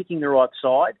not picking the right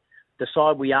side. The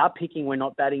side we are picking, we're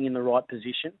not batting in the right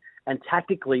position. And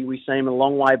tactically, we seem a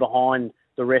long way behind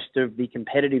the rest of the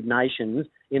competitive nations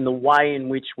in the way in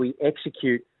which we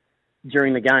execute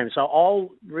during the game. So I'll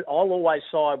always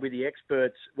side with the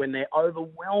experts when they're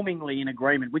overwhelmingly in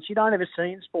agreement, which you don't ever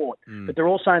see in sport, but they're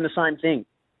all saying the same thing.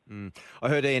 I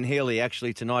heard Ian Healy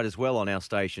actually tonight as well on our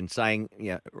station saying,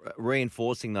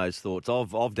 reinforcing those thoughts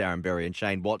of Darren Berry and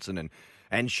Shane Watson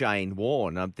and Shane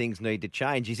Warne. Things need to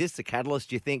change. Is this the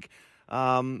catalyst, you think,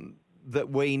 that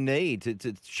we need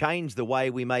to change the way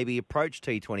we maybe approach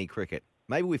T20 cricket?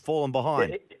 Maybe we've fallen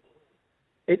behind.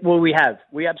 Well, we have.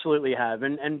 We absolutely have.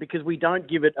 And because we don't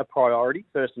give it a priority,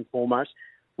 first and foremost,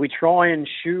 we try and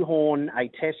shoehorn a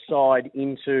test side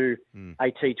into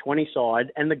a T20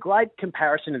 side. And the great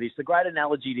comparison to this, the great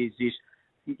analogy is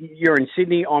this: you're in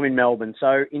Sydney, I'm in Melbourne.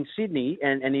 So in Sydney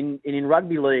and in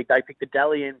rugby league, they pick the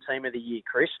Dally M Team of the Year,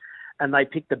 Chris, and they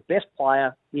pick the best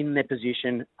player in their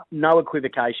position, no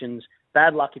equivocations.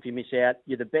 Bad luck if you miss out.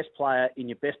 You're the best player in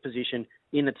your best position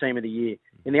in the Team of the Year.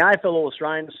 In the AFL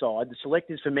All-Australian side, the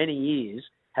selectors for many years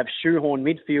have shoehorned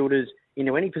midfielders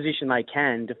into any position they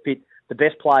can to fit the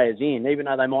best players in, even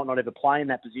though they might not ever play in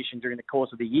that position during the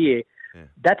course of the year. Yeah.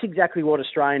 That's exactly what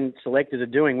Australian selectors are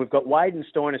doing. We've got Wade and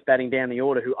Stoinis batting down the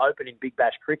order, who open in Big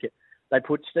Bash cricket. They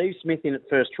put Steve Smith in at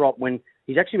first drop when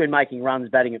he's actually been making runs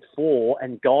batting at 4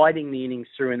 and guiding the innings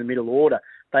through in the middle order.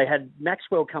 They had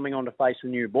Maxwell coming on to face the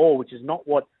new ball, which is not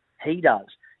what he does.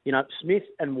 You know, Smith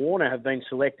and Warner have been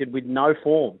selected with no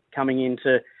form coming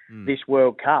into this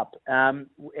World Cup.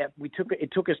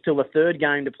 It took us till the third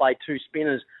game to play 2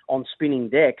 spinners on spinning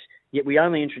decks, yet we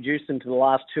only introduced them to the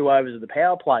last 2 overs of the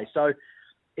power play. So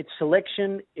it's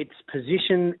selection, it's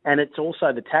position, and it's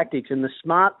also the tactics. And the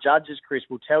smart judges, Chris,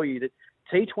 will tell you that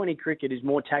T20 cricket is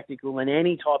more tactical than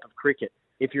any type of cricket.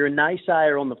 If you're a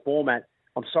naysayer on the format,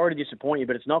 I'm sorry to disappoint you,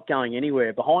 but it's not going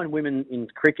anywhere. Behind women in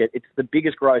cricket, it's the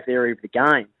biggest growth area of the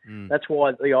game. That's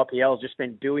why the IPL has just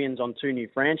spent billions on 2 new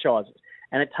franchises.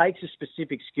 And it takes a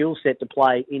specific skill set to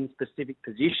play in specific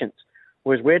positions,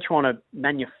 whereas we're trying to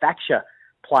manufacture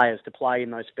players to play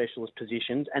in those specialist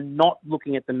positions and not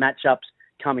looking at the matchups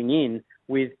coming in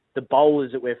with the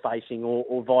bowlers that we're facing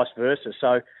or vice versa.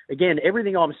 So, again,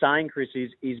 everything I'm saying, Chris,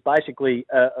 is basically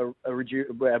a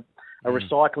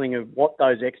recycling of what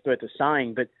those experts are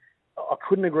saying, but I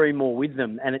couldn't agree more with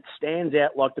them, and it stands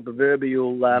out like the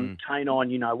proverbial canine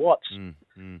you-know-whats.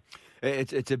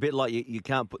 It's a bit like you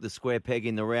can't put the square peg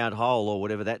in the round hole, or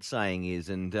whatever that saying is.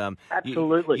 And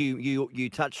absolutely, you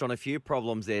touched on a few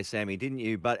problems there, Sammy, didn't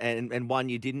you? But and one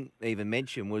you didn't even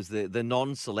mention was the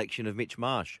non-selection of Mitch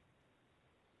Marsh.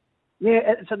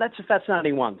 Yeah, so that's a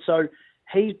fascinating one. So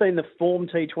he's been the form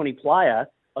T20 player.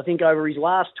 I think over his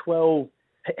last 12,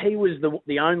 he was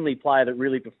the only player that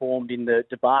really performed in the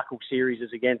debacle series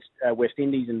against West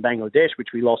Indies and Bangladesh, which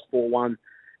we lost 4-1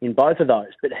 in both of those.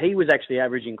 But he was actually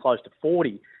averaging close to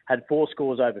 40, had 4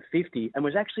 scores over 50, and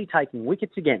was actually taking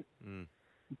wickets again.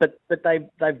 But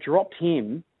they've dropped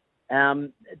him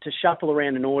to shuffle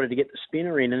around in order to get the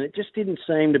spinner in, and it just didn't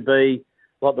seem to be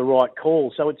like the right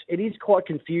call. So it is quite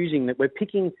confusing that we're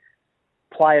picking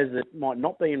players that might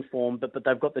not be informed, but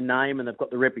they've got the name and they've got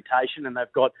the reputation and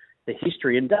they've got the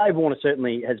history. And Dave Warner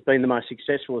certainly has been the most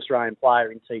successful Australian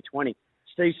player in T20.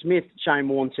 Steve Smith, Shane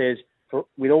Warne says,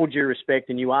 with all due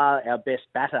respect, and you are our best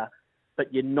batter,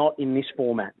 but you're not in this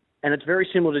format. And it's very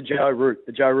similar to Joe Root,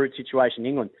 the Joe Root situation in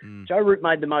England. Joe Root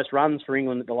made the most runs for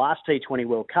England at the last T20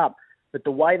 World Cup, but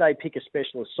the way they pick a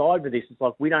specialist side for this is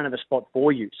like, we don't have a spot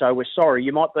for you. So we're sorry,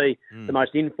 you might be the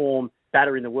most informed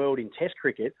batter in the world in Test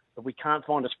cricket, but we can't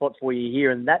find a spot for you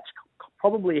here. And that's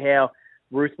probably how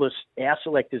ruthless our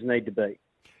selectors need to be.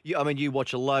 Yeah, I mean, you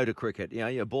watch a load of cricket,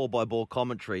 ball-by-ball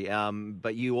commentary,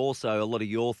 but you also, a lot of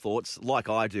your thoughts, like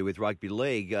I do with rugby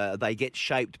league, they get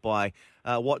shaped by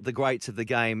what the greats of the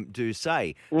game do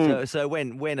say. So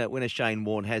when a Shane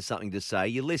Warne has something to say,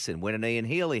 you listen. When an Ian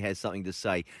Healy has something to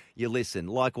say, you listen.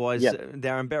 Likewise,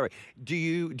 Darren Berry. Do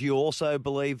you also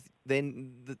believe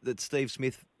then that Steve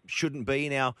Smith shouldn't be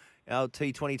in our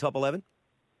T20 top 11?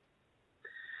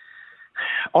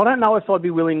 I don't know if I'd be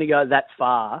willing to go that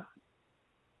far.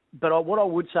 But what I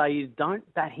would say is don't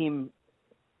bat him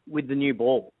with the new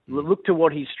ball. Look to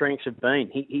what his strengths have been.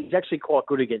 He's actually quite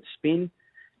good against spin.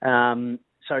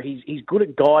 So he's good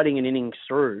at guiding an innings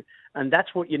through. And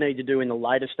that's what you need to do in the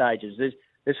later stages.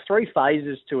 There's 3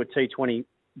 phases to a T20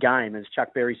 game, as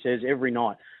Chuck Berry says, every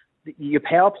night. Your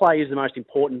power play is the most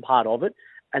important part of it.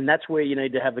 And that's where you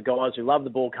need to have the guys who love the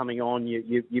ball coming on.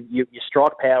 Your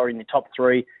strike power in the top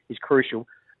 3 is crucial.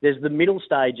 There's the middle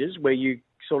stages where you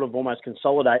sort of almost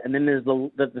consolidate, and then there's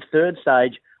the third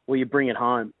stage where you bring it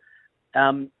home.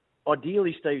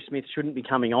 ideally Steve Smith shouldn't be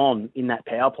coming on in that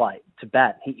power play to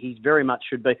bat. He very much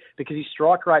should be, because his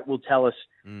strike rate will tell us,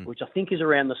 which I think is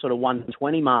around the sort of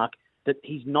 120 mark, that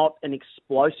he's not an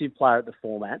explosive player at the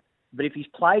format. But if he's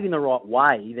played in the right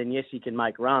way, then yes, he can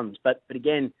make runs. But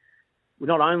again,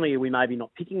 not only are we maybe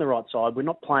not picking the right side, we're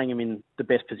not playing him in the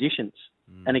best positions.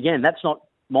 And again, that's not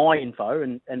my info.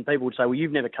 And people would say, well,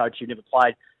 you've never coached, you've never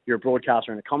played, you're a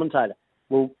broadcaster and a commentator.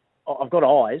 Well, I've got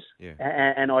eyes,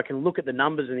 and I can look at the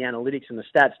numbers and the analytics and the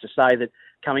stats to say that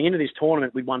coming into this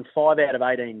tournament, we've won 5 out of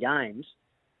 18 games,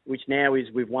 which now is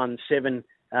we've won 7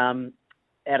 out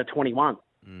of 21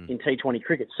 in T20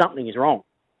 cricket. Something is wrong.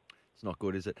 It's not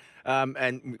good, is it?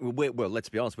 And well, let's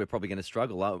be honest, we're probably going to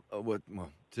struggle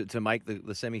to make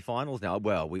the semi-finals now.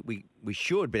 Well, we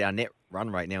should, but our net run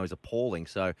rate now is appalling.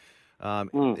 So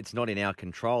it's not in our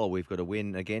control. We've got to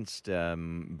win against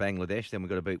Bangladesh, then we've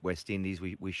got to beat West Indies.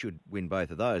 We should win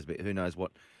both of those, but who knows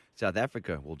what South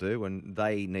Africa will do, and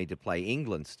they need to play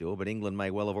England still, but England may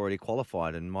well have already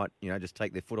qualified and might just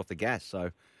take their foot off the gas.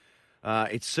 So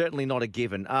it's certainly not a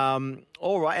given.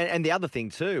 All right, and the other thing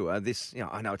too, I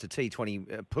know it's a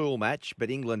T20 pool match, but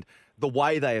England, the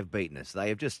way they have beaten us, they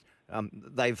have just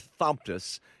they've thumped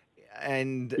us,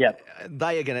 and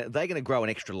they're gonna grow an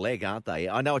extra leg, aren't they?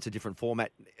 I know it's a different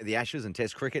format, the Ashes and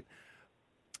Test cricket,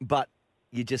 but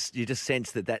you just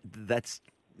sense that's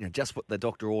just what the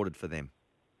doctor ordered for them.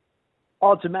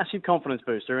 Oh, it's a massive confidence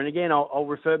booster. And again, I'll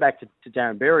refer back to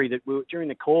Darren Berry, that during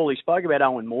the call he spoke about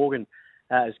Owen Morgan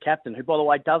as captain, who, by the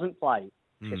way, doesn't play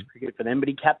Test cricket for them, but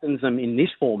he captains them in this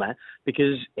format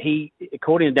because he,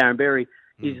 according to Darren Berry,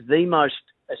 is the most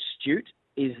astute,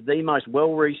 is the most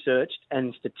well-researched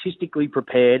and statistically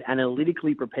prepared,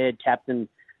 analytically prepared captain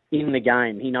in the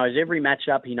game. He knows every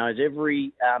matchup. He knows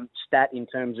every stat in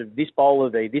terms of this bowler,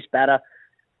 this batter.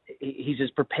 He's as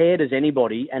prepared as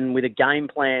anybody, and with a game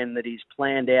plan that is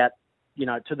planned out,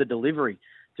 to the delivery,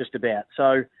 just about.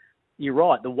 So you're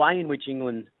right. The way in which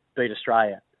England beat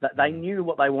Australia, they knew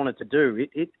what they wanted to do.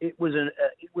 It was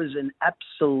an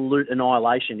absolute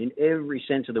annihilation in every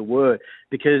sense of the word,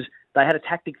 because they had a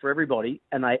tactic for everybody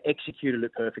and they executed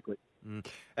it perfectly.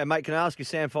 And mate, can I ask you,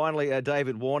 Sam, finally,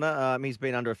 David Warner, he's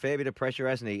been under a fair bit of pressure,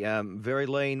 hasn't he? Very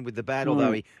lean with the bat,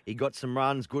 although he got some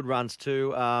runs, good runs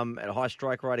too, at a high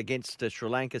strike rate against Sri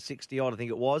Lanka, 60-odd, I think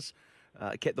it was.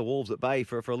 Kept the Wolves at bay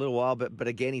for a little while, but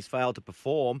again, he's failed to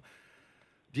perform.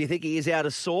 Do you think he is out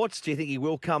of sorts? Do you think he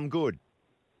will come good?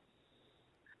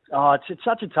 Oh, it's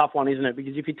such a tough one, isn't it?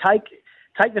 Because if you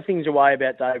take the things away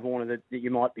about Dave Warner that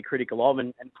you might be critical of,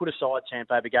 and put aside Sam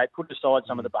Gate, put aside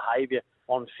some of the behaviour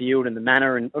on field and the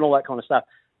manner and all that kind of stuff,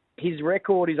 his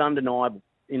record is undeniable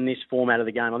in this format of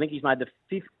the game. I think he's made the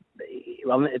fifth.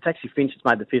 Well, it's actually Finch that's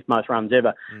made the 5th most runs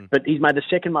ever, but he's made the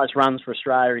 2nd most runs for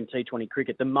Australia in T20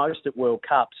 cricket, the most at World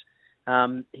Cups.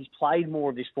 He's played more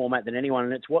of this format than anyone,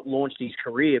 and it's what launched his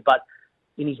career. But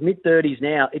in his mid-30s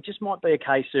now, it just might be a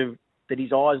case of that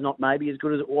his eye's not maybe as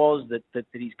good as it was, that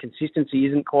his consistency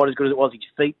isn't quite as good as it was, his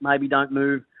feet maybe don't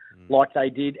move like they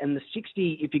did. And the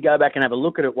 60, if you go back and have a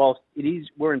look at it, whilst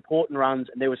were important runs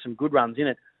and there were some good runs in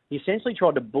it, he essentially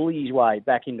tried to bully his way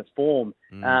back into form.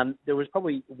 There was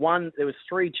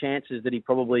 3 chances that he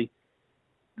probably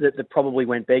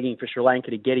went begging for Sri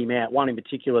Lanka to get him out. One in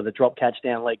particular, the drop catch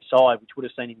down leg side, which would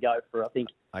have seen him go for, I think,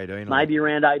 18, maybe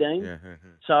around 18. Yeah.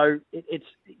 So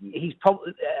he's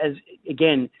probably,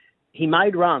 again, he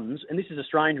made runs, and this is a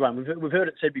strange one. We've heard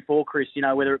it said before, Chris,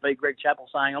 whether it be Greg Chappell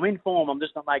saying, I'm in form, I'm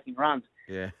just not making runs.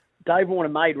 Yeah. Dave Warner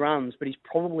made runs, but he's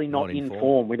probably not in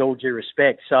form, with all due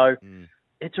respect. So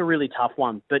it's a really tough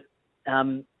one. But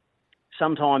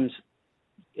sometimes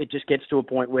it just gets to a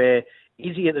point where,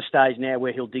 is he at the stage now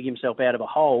where he'll dig himself out of a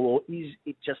hole, or is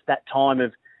it just that time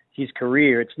of his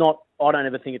career? It's not. I don't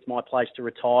ever think it's my place to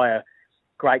retire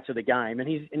greats of the game, and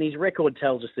his record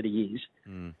tells us that he is.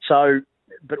 So,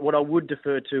 but what I would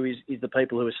defer to is the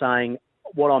people who are saying,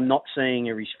 what I'm not seeing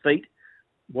are his feet,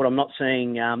 what I'm not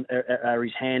seeing are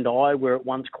his hand-eye, where it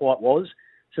once quite was.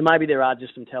 So maybe there are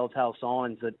just some telltale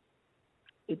signs that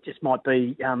it just might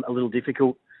be a little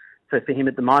difficult for him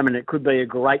at the moment. It could be a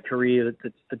great career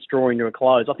that's drawing to a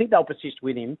close. I think they'll persist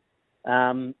with him,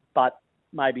 but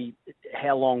maybe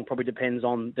how long probably depends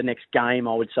on the next game,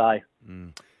 I would say.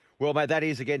 Well, mate, that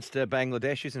is against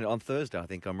Bangladesh, isn't it? On Thursday, I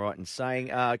think I'm right in saying.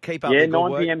 Keep up the good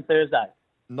 9 work. p.m. Thursday.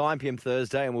 9 p.m.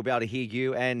 Thursday, and we'll be able to hear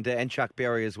you and Chuck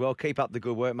Berry as well. Keep up the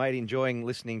good work, mate. Enjoying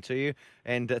listening to you,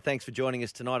 and thanks for joining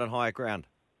us tonight on Higher Ground.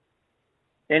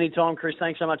 Anytime, Chris.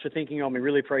 Thanks so much for thinking of me.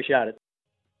 Really appreciate it.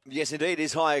 Yes, indeed, it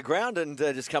is Higher Ground, and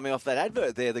just coming off that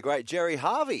advert there, the great Jerry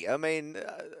Harvey. I mean,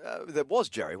 that was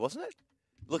Jerry, wasn't it?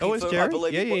 Jerry. I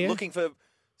believe, Yeah. looking for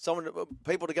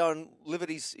people to go and live at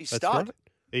his That's stud. right.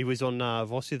 He was on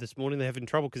Vossia this morning. They're having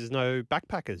trouble because there's no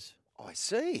backpackers. I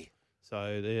see.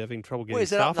 So they're having trouble getting Where's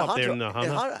that staff up there in the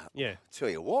Hunter? Hunter. Yeah. Tell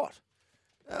you what.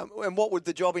 And what would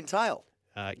the job entail?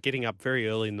 Getting up very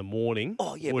early in the morning.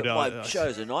 Oh, yeah, would, but my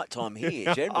show's at night time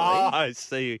here, generally. I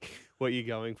see what you're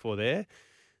going for there.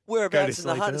 Whereabouts in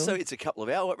the sleep Hunter? So early. it's a couple of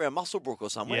hours, around Musselbrook or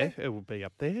somewhere. Yeah, it will be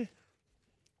up there.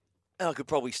 And I could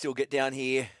probably still get down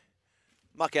here,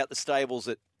 muck out the stables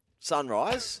at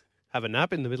sunrise. Have a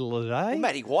nap in the middle of the day. Well,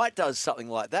 Matty White does something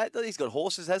like that. He's got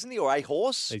horses, hasn't he? Or a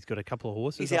horse? He's got a couple of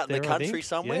horses. He's up out in the there, I country think.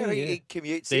 somewhere. Yeah, He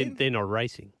commutes they're, in. They're not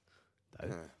racing, though.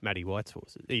 Matty White's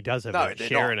horses. He does have No, a they're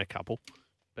share not. in a couple,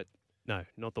 but no,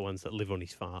 not the ones that live on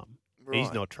his farm. Right.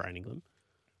 He's not training them.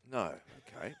 No,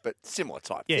 okay. But similar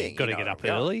type Yeah, thing. you've got to you know get where up I'm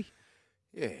going. early.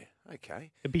 Yeah,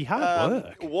 okay. It'd be hard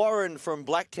work. Warren from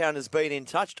Blacktown has been in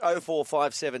touch.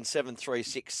 0457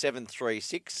 736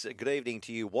 736. Good evening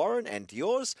to you, Warren, and to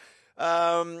yours.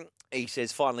 He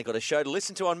says, finally got a show to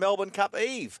listen to on Melbourne Cup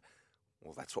Eve.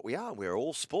 Well, that's what we are. We're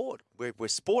all sport. We're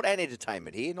sport and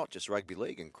entertainment here, not just rugby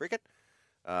league and cricket.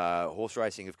 Horse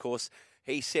racing, of course.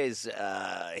 He says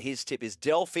his tip is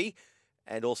Delphi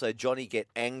and also Johnny Get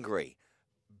Angry.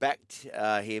 Backed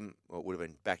him, well, it would have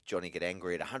been backed Johnny Get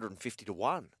Angry at 150 to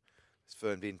 1. It's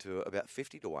firmed into about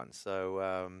 50 to 1.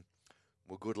 So,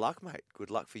 well, good luck, mate. Good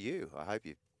luck for you. I hope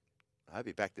you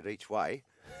backed it each way.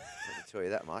 I can tell you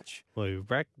that much. Well,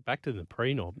 back to the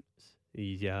pre-noms.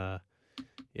 He's,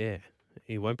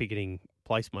 he won't be getting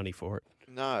place money for it.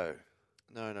 No.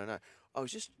 I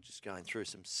was just going through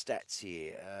some stats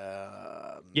here.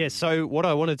 Yeah, so what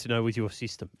I wanted to know was your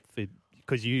system,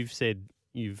 because you've said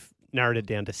you've narrowed it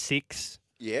down to 6.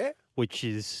 Yeah. Which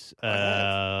is,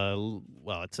 well,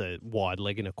 it's a wide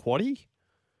leg and a quaddie.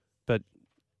 But,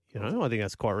 I think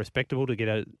that's quite respectable to get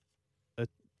a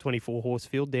 24-horse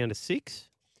field down to 6.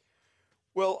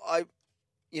 Well,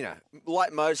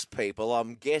 like most people,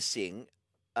 I'm guessing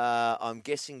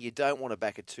you don't want to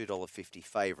back a $2.50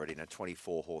 favourite in a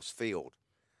 24-horse field.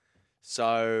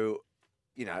 So,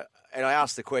 and I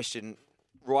asked the question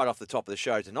right off the top of the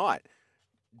show tonight,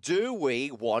 do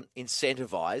we want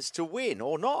incentivised to win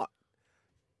or not?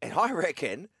 And I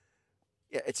reckon,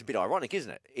 it's a bit ironic,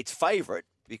 isn't it? It's favourite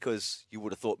because you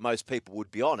would have thought most people would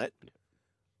be on it.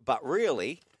 But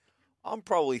really, I'm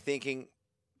probably thinking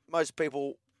most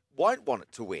people won't want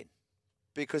it to win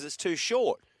because it's too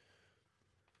short.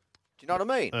 Do you know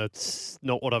what I mean? It's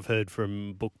not what I've heard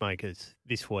from bookmakers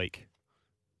this week.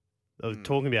 I was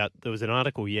talking about, there was an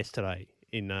article yesterday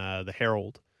in the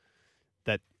Herald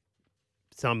that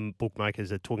some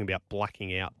bookmakers are talking about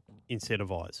blacking out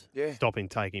incentivise, stopping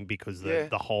taking because the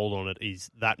hold on it is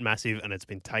that massive and it's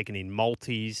been taken in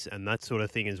multis and that sort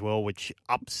of thing as well, which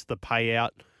ups the payout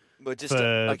for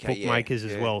bookmakers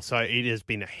as well. So it has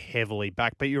been heavily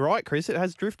backed. But you're right, Chris, it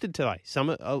has drifted today.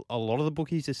 A lot of the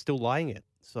bookies are still laying it.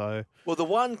 So, well, the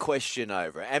one question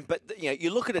over, but you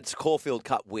look at its Caulfield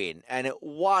Cup win, and it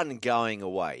won going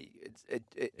away.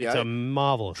 It's a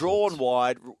marvellous drawn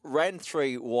wide, ran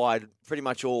 3 wide, pretty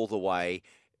much all the way.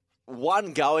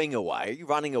 One going away,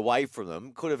 running away from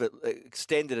them, could have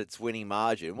extended its winning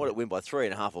margin. What it win by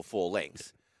 3.5 or 4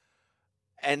 lengths.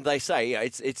 And they say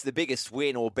it's the biggest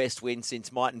win or best win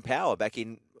since Might and Power back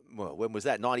in when was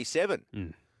that? 97.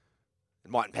 Mm.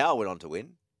 And Might and Power went on to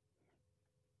win.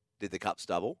 Did the Cups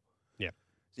double? Yeah.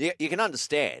 You can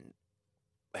understand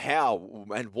how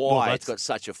and why it's got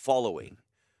such a following.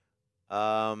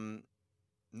 9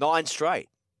 straight.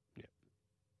 Yeah.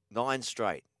 9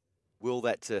 straight. Will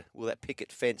that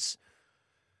picket fence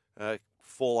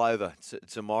fall over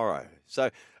tomorrow?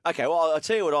 So, okay, well, I'll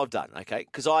tell you what I've done, okay?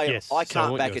 Because I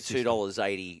can't back a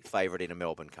 $2.80 favourite in a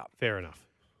Melbourne Cup. Fair enough.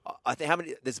 I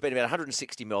think there's been about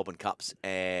 160 Melbourne Cups,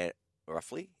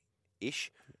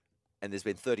 roughly-ish, and there's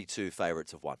been 32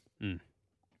 favourites of 1. Mm.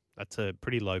 That's a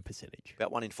pretty low percentage.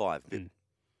 About 1 in 5. A bit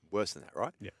worse than that,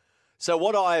 right? Yeah. So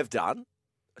what I have done,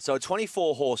 a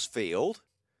 24-horse field.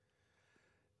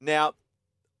 Now,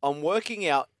 I'm working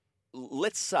out,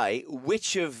 let's say,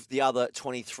 which of the other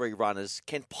 23 runners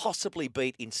can possibly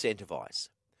beat Incentivise.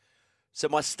 So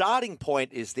my starting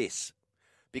point is this.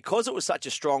 Because it was such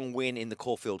a strong win in the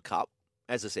Caulfield Cup,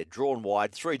 as I said, drawn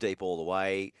wide, 3 deep all the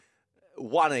way,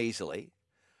 won easily,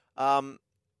 I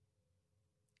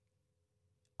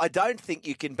don't think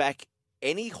you can back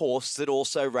any horse that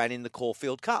also ran in the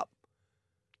Caulfield Cup.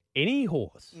 Any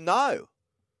horse? No.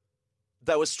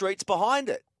 There were streets behind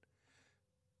it.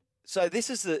 So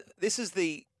this is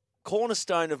the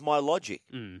cornerstone of my logic.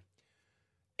 Mm.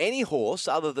 Any horse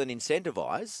other than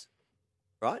Incentivise,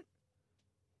 right?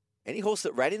 Any horse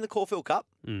that ran in the Caulfield Cup,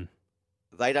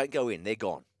 they don't go in. They're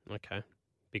gone. Okay.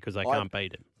 because they can't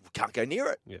beat it. Can't go near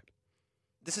it. Yeah.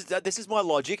 This is my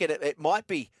logic, and it might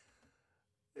be.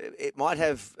 It might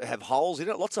have holes in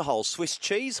it, lots of holes, Swiss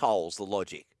cheese holes. The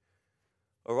logic.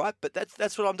 All right, but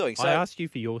that's what I'm doing. So I asked you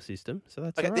for your system, so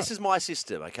that's okay. all right. This is my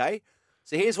system. Okay,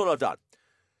 so here's what I've done.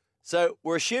 So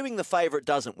we're assuming the favourite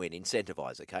doesn't win,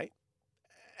 incentivise, okay?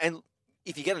 And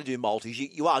if you're going to do multis,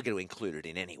 you are going to include it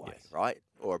in anyway, right?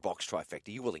 Or a box trifecta,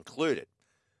 you will include it.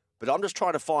 But I'm just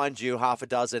trying to find you half a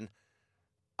dozen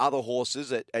other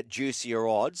horses at juicier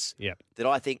odds that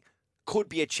I think could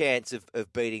be a chance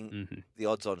of beating the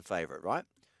odds-on favourite, right?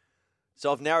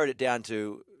 So I've narrowed it down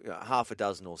to half a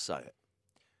dozen or so.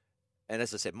 And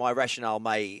as I said, my rationale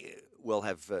may well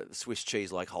have Swiss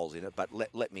cheese-like holes in it, but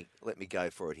let me go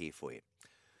for it here for you.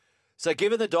 So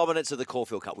given the dominance of the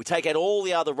Caulfield Cup, we take out all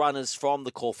the other runners from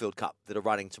the Caulfield Cup that are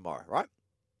running tomorrow, right?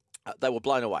 They were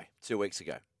blown away 2 weeks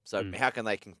ago. So how can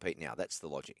they compete now? That's the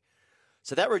logic.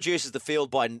 So that reduces the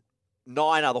field by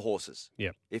 9 other horses,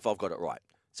 if I've got it right.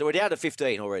 So we're down to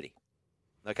 15 already,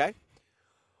 okay?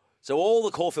 So all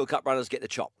the Caulfield Cup runners get the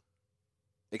chop,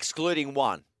 excluding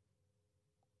one.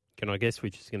 Can I guess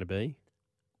which is going to be?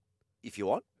 If you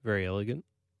want. Very Elegant.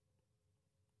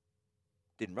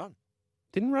 Didn't run.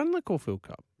 Didn't run the Caulfield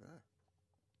Cup. No.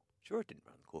 Sure it didn't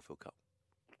run the Caulfield Cup.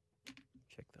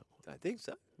 Check that one. Don't think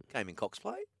so. Came in Cox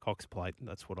Plate. Cox Plate,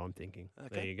 that's what I'm thinking.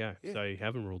 Okay. There you go. Yeah. So you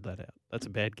haven't ruled that out. That's a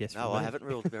bad guess. No, from I me. haven't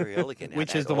ruled Very Elegant out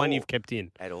Which is at the one all. you've kept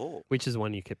in? At all. Which is the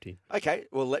one you kept in? Okay,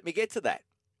 well, let me get to that.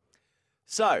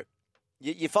 So,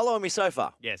 you following me so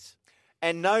far? Yes.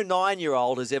 And no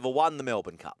 9-year-old has ever won the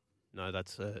Melbourne Cup. No,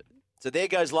 that's... So there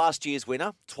goes last year's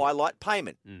winner, Twilight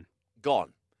Payment.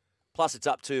 Gone. Plus it's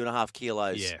up 2.5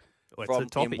 kilos Well, from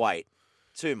it's a topic. in weight.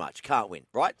 Too much. Can't win,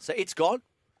 right? So it's gone.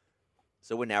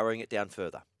 So we're narrowing it down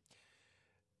further.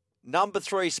 Number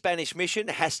 3, Spanish Mission,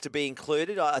 has to be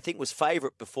included. I think was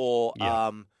favourite before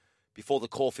the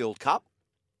Caulfield Cup.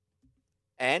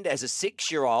 And as a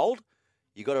 6-year-old,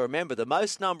 you've got to remember the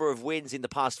most number of wins in the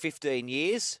past 15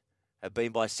 years have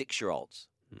been by 6-year-olds.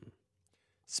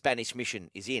 Spanish Mission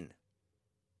is in.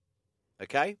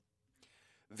 Okay?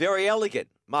 Very Elegant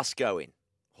must go in.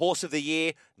 Horse of the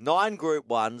Year, 9 Group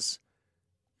 1s,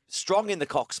 strong in the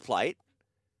Cox Plate.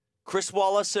 Chris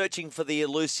Waller searching for the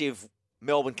elusive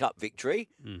Melbourne Cup victory.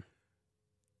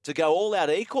 To go all out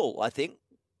equal, I think,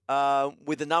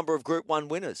 with the number of Group 1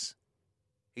 winners.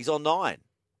 He's on 9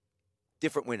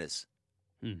 different winners.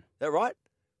 Is that right?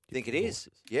 I think it is.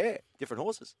 Yeah, different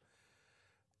horses.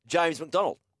 James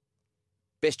McDonald,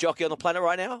 best jockey on the planet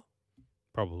right now?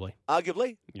 Probably.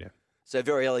 Arguably? Yeah. So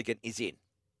Very Elegant is in.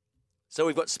 So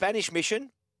we've got Spanish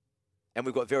Mission and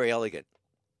we've got Very Elegant.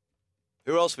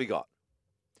 Who else we got?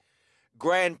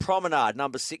 Grand Promenade,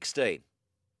 number 16.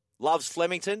 Loves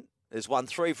Flemington. There's won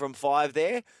 3 from 5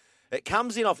 there. It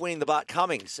comes in off winning the Bart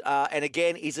Cummings. And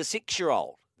again, is a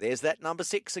 6-year-old. There's that number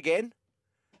 6 again.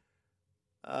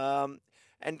 And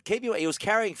keep in mind, he was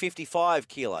carrying 55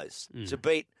 kilos to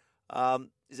beat,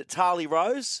 is it Tarly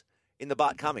Rose in the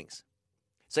Bart Cummings?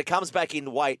 So it comes back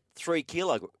in weight 3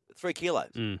 kilos.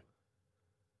 Karen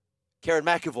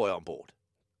McAvoy on board.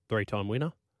 3-time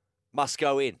winner. Must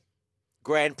go in.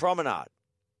 Grand Promenade.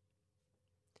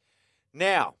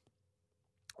 Now,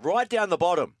 right down the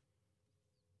bottom,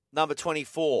 number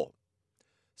 24,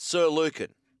 Sir Lucan.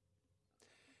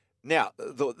 Now,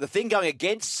 the thing going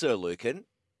against Sir Lucan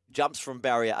jumps from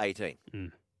barrier 18.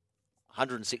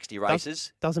 160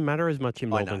 races. Doesn't matter as much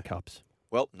in I Melbourne know. Cups.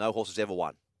 Well, no horse has ever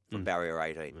won from barrier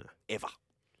 18.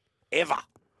 Ever.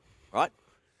 Right?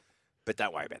 But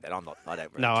don't worry about that. I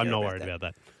don't really No, I'm care not worried about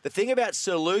that. The thing about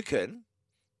Sir Lucan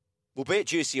will be at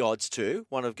juicy odds too,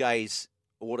 one of Gay's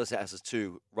Waterhouse's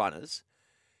 2 runners.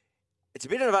 It's a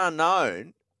bit of an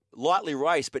unknown, lightly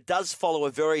raced, but does follow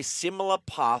a very similar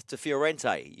path to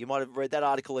Fiorente. You might have read that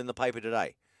article in the paper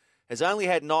today. Has only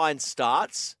had 9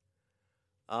 starts.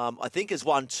 I think has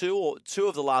won 2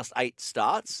 of the last 8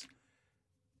 starts.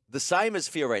 The same as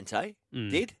Fiorente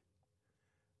did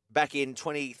back in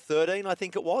 2013, I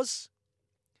think it was.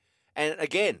 And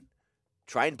again,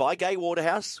 trained by Gay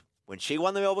Waterhouse when she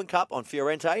won the Melbourne Cup on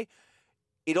Fiorente.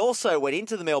 It also went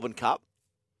into the Melbourne Cup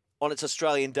on its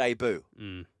Australian debut,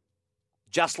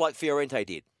 just like Fiorente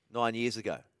did 9 years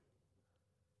ago.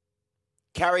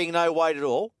 Carrying no weight at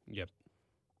all. Yep.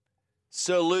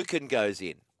 Sir Lucan goes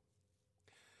in.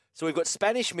 So we've got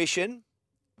Spanish Mission,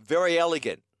 Very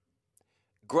Elegant,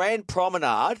 Grand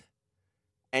Promenade,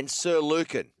 and Sir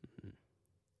Lucan.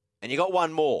 And you got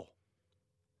one more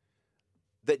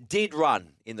that did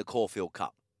run in the Caulfield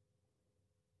Cup.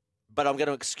 But I'm going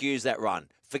to excuse that run.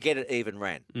 Forget it even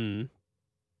ran.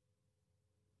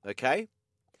 Okay?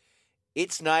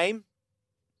 Its name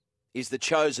is The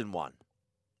Chosen One.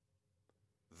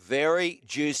 Very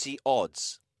juicy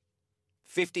odds.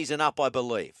 50s and up, I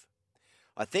believe.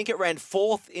 I think it ran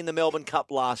 4th in the Melbourne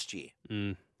Cup last year.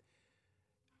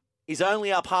 Is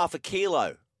only up half a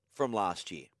kilo from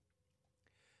last year.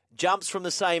 Jumps from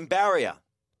the same barrier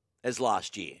as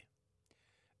last year.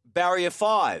 Barrier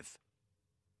 5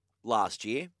 last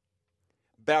year.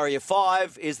 Barrier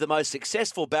 5 is the most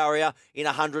successful barrier in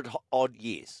 100-odd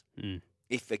years.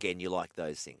 If, again, you like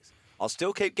those things. I'll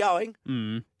still keep going.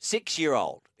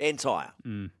 6-year-old, entire.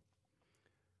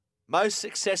 Most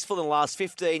successful in the last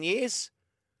 15 years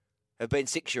have been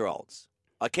 6-year-olds.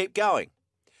 I keep going.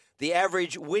 The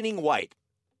average winning weight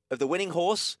of the winning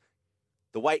horse,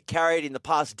 the weight carried in the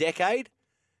past decade,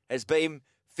 has been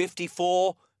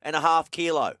 54.5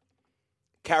 kilo.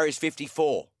 Carries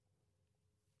 54.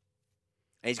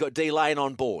 And he's got D Lane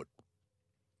on board.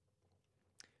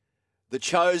 The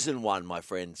Chosen One, my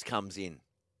friends, comes in.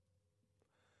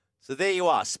 So there you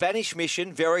are. Spanish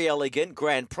Mission, very elegant.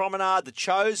 Grand Promenade, The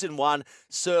Chosen One,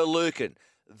 Sir Lucan.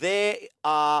 There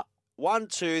are 1,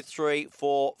 2, 3,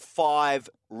 4, 5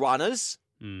 runners.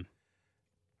 And,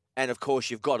 of course,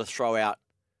 you've got to throw out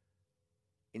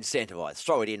Incentivise.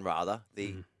 Throw it in, rather.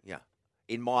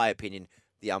 In my opinion,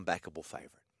 the unbackable favourite.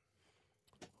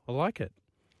 I like it.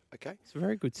 Okay. It's a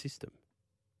very good system.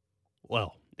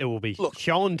 Well, it will be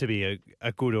shown to be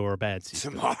a good or a bad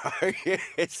system. Tomorrow,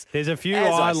 yes. There's a few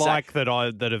As I say- like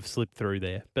that have slipped through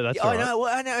there, but that's all I right. know,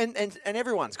 well, I know, and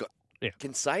everyone's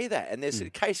can say that, and there's a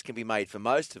case can be made for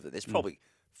most of them. There's probably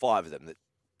 5 of them that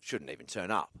shouldn't even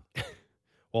turn up.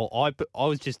 Well, I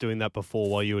was just doing that before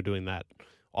while you were doing that.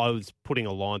 I was putting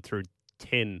a line through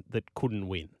 10 that couldn't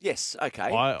win. Yes,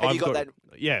 okay. Have I've you got that?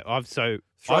 Yeah, I'll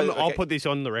okay. put this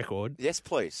on the record. Yes,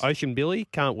 please. Ocean Billy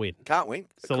can't win. Can't win.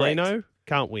 Salino Correct.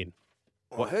 can't win.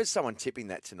 Well, I heard someone tipping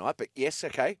that tonight, but yes,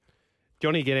 okay.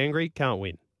 Johnny Get Angry can't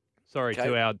win. Sorry Okay.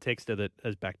 to our texter that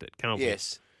has backed it. Can't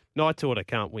Yes. win. Night Order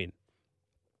can't win.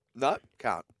 No,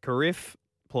 can't. Carif,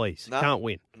 please, No. can't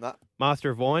win. No, Master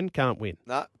of Wine can't win.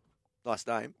 no. Nice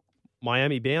name.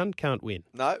 Miami Bound can't win.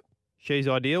 No. She's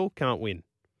Ideal can't win.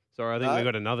 Sorry, I think No. we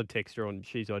got another texter on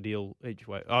She's Ideal each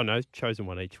way. Oh, no, Chosen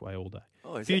One each way all day.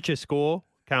 Oh, is Future Score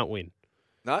can't win.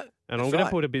 No. And I'm that's going to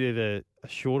right. put a bit of a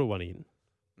shorter one in.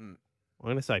 Mm. I'm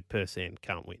going to say Percent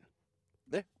can't win.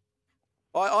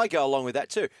 I go along with that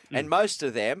too. Mm. And most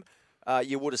of them,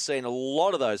 you would have seen a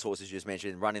lot of those horses you just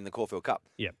mentioned run in the Caulfield Cup.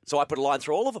 Yeah. So I put a line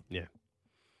through all of them. Yeah.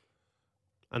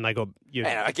 And they got...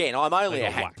 And again, I'm only they a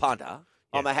got hack whacked. punter.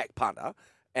 I'm Yeah. a hack punter.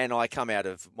 And I come out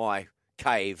of my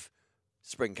cave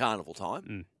spring carnival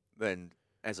time. And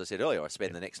as I said earlier, I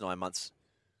spend the next 9 months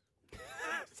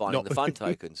finding Not- the fun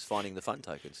tokens. Finding the fun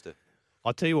tokens to...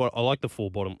 I'll tell you what, I like the full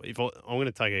bottom. I'm going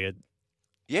to take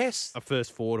Yes. a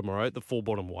first 4 tomorrow, the full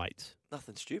bottom weights.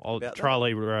 Nothing stupid I'll about that.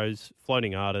 Charlie Rose,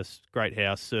 Floating Artist, Great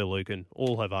House, Sir Lucan,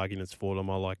 all have arguments for them.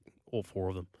 I like all 4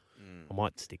 of them. I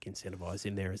might stick Incentivise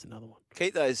in there as another one.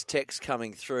 Keep those texts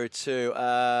coming through too.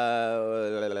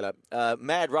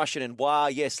 Mad Russian and Wah,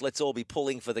 yes, let's all be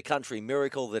pulling for the country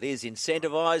miracle that is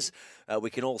Incentivise. We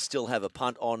can all still have a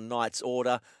punt on Knight's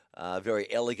Order. Very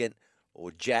elegant.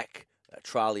 Or Jack,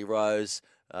 Charlie Rose.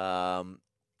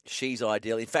 She's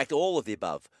Ideal. In fact, all of the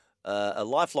above. A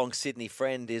lifelong Sydney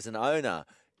friend is an owner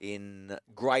in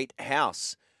Great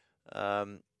House.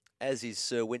 As is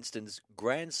Sir Winston's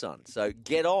grandson. So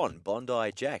get on,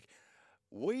 Bondi Jack.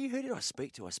 Who did I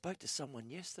speak to? I spoke to someone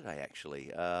yesterday,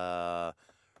 actually.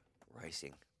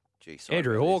 Racing. Gee, sorry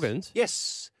Andrew about this. Hawkins?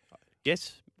 Yes.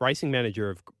 Yes, racing manager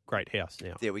of Great House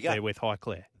now. There we go. They're with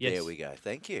Highclere. Yes. There we go.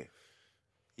 Thank you.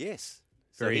 Yes.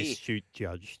 So Very he- astute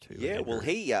judge too. Yeah, Andrew.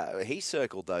 well, he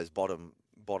circled those bottom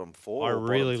 4. I or bottom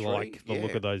really 3. like the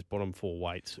look Yeah. of those bottom 4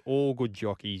 weights. All good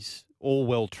jockeys, all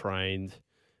well trained,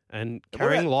 and And what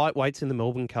carrying about- lightweights in the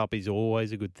Melbourne Cup is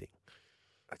always a good thing.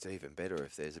 It's even better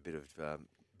if there's a bit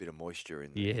of moisture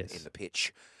in Yes. in the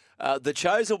pitch. The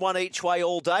Chosen One each way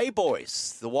all day,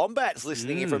 boys. The Wombats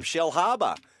listening in from Shell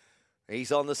Harbour.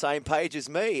 He's on the same page as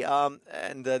me.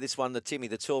 And this one, the Timmy,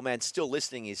 the tool man, still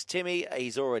listening is Timmy.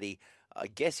 He's already, I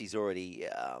guess he's already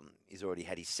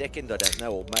had his second, I don't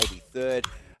know, or maybe third.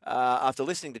 After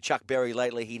listening to Chuck Berry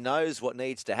lately, he knows what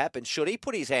needs to happen. Should he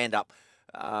put his hand up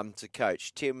to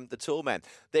coach Tim, the tool man?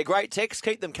 They're great texts.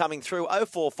 Keep them coming through.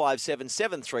 0457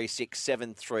 736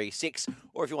 736.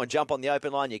 Or if you want to jump on the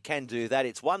open line, you can do that.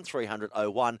 It's 1300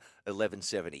 01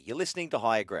 1170. You're listening to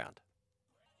Higher Ground.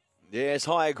 Yes,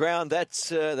 Higher Ground. That's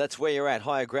where you're at.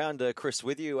 Higher Ground. Chris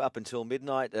with you up until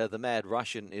midnight. The Mad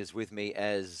Russian is with me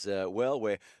as well.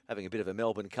 We're having a bit of a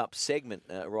Melbourne Cup segment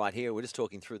right here. We're just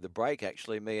talking through the break,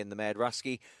 actually, me and the Mad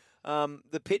Rusky.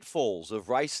 the pitfalls of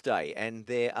race day, and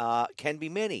there can be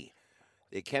many.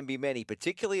 There can be many,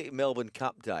 particularly Melbourne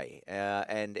Cup Day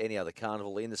and any other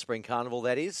carnival in the Spring Carnival,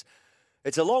 that is.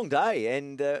 It's a long day,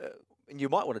 and you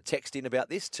might want to text in about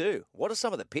this too. What are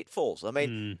some of the pitfalls? I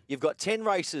mean, you've got 10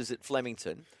 races at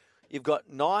Flemington. You've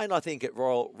got 9, I think, at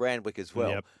Royal Randwick as well.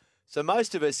 Yep. So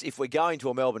most of us, if we're going to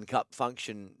a Melbourne Cup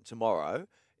function tomorrow,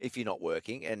 if you're not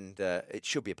working, and it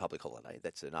should be a public holiday,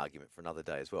 that's an argument for another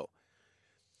day as well.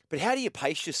 But how do you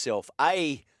pace yourself?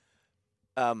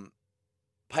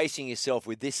 Pacing yourself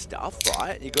with this stuff,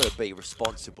 right? You've got to be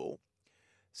responsible.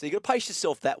 So you've got to pace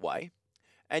yourself that way.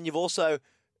 And you've also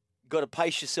got to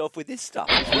pace yourself with this stuff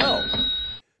as well.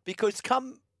 Because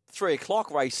come 3 o'clock,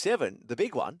 race 7, the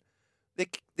big one,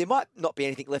 there might not be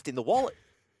anything left in the wallet.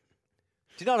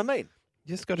 Do you know what I mean?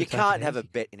 You just got to. You can't have a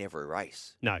bet in every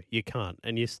race. No, you can't.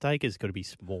 And your stake has got to be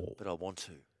small. But I want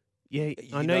to. Yeah,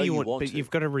 I know you want but you've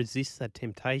got to resist that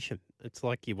temptation. It's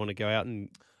like you want to go out and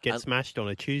get smashed on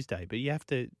a Tuesday, but you have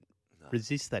to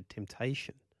resist that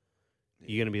temptation. Yeah.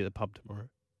 You're going to be at the pub tomorrow?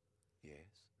 Yes.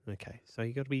 Okay, so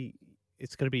you got to be.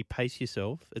 It's got to be pace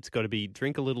yourself. It's got to be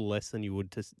drink a little less than you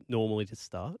would normally to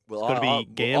start. Well, it's got to be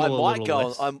gamble a little less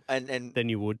than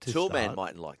you would to start. Toolman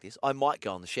mightn't like this. I might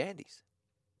go on the shandies.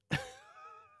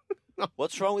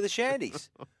 What's wrong with the shandies?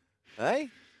 Hey?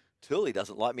 Tooley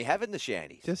doesn't like me having the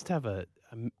shandies. Just have a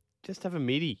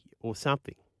midi or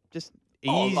something. Just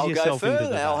ease I'll yourself go further.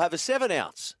 into that. I'll have a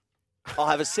 7-ounce. I'll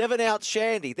have a 7-ounce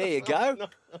shandy. There you go. No.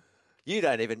 You've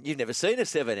never seen a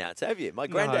 7-ounce, have you? My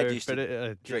granddad used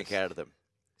to drink out of them.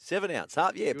 7-ounce,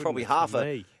 probably half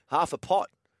a pot.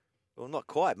 Well, not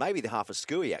quite. Maybe the half a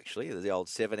skewy, actually, the old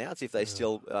 7-ounce, if they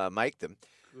still make them.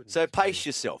 So pace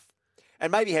yourself.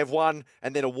 And maybe have one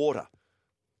and then a water.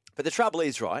 But the trouble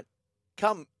is, right,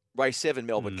 come race 7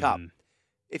 Melbourne Cup,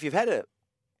 if you've had a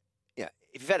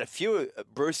few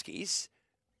brewskis,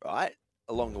 right,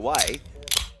 along the way,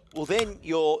 well then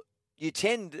you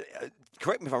tend,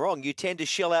 correct me if I'm wrong, you tend to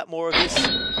shell out more of this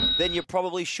than you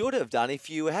probably should have done if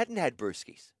you hadn't had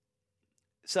brewskis.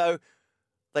 So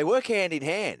they work hand in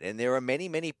hand, and there are many,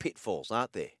 many pitfalls,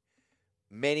 aren't there?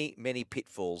 Many, many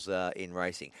pitfalls in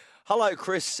racing. Hello,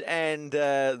 Chris, and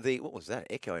what was that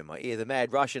echo in my ear? The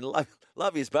Mad Russian.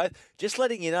 Love yous both. Just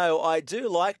letting you know, I do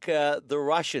like the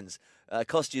Russians.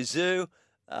 Kostya Tszyu,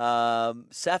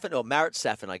 Safin, or Marat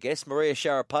Safin, I guess, Maria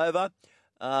Sharapova,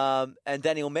 and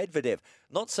Daniel Medvedev.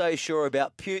 Not so sure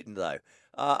about Putin, though.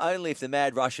 Only if the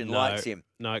Mad Russian likes him.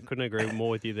 No, couldn't agree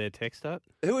more with you there, Texter.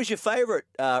 Who is your favourite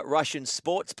Russian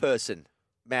sports person,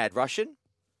 Mad Russian?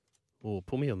 Well,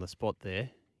 put me on the spot there.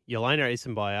 Yelena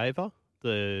Isinbayeva,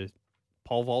 the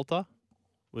pole vaulter,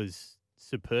 was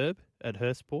superb at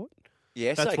her sport.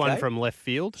 Yes, that's one from left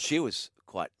field. She was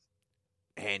quite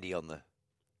handy on the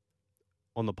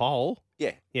pole.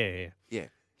 Yeah. She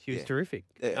was terrific.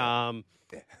 Yeah.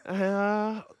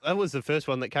 That was the first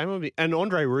one that came on me. And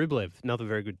Andrei Rublev, another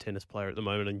very good tennis player at the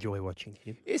moment. Enjoy watching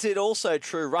him. Is it also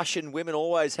true Russian women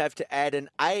always have to add an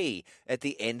A at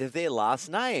the end of their last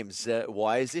names?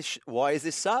 Why is this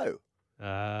so?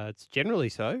 It's generally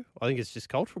so. I think it's just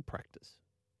cultural practice.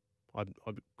 I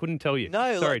couldn't tell you.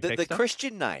 No, sorry, the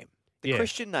Christian name. The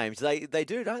Christian names, they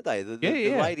do, don't they?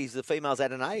 The ladies, the females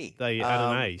add an A. They add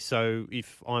an A. So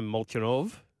if I'm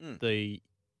Molchanov, the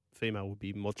female would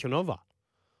be Molchanova.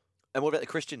 And what about the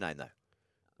Christian name, though?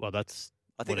 Well, that's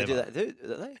I think whatever. they do that,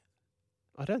 don't they?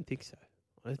 I don't think so.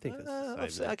 I don't think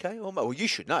that's the same. Okay. Well, you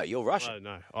should know. You're Russian. Oh,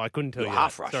 no, I couldn't tell You're you.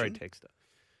 half that. Russian. Sorry, Texter.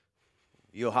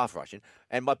 You're half Russian.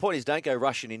 And my point is, don't go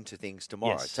Russian into things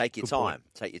tomorrow. Yes, Take your good time. point.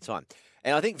 Take your time.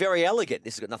 And I think Very Elegant,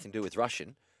 this has got nothing to do with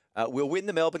Russian, will win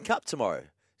the Melbourne Cup tomorrow.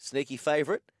 Sneaky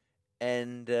favourite,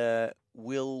 and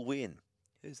will win.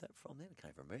 Who's that from then? I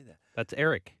can't even remember that. That's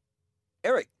Eric.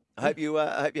 Eric, I hope you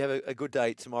have a good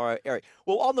day tomorrow, Eric.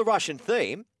 Well, on the Russian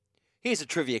theme, here's a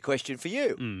trivia question for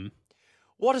you.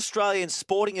 What Australian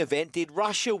sporting event did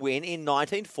Russia win in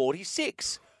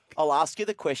 1946? I'll ask you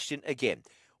the question again.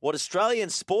 What Australian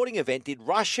sporting event did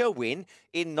Russia win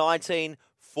in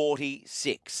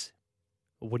 1946?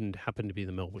 It wouldn't happen to be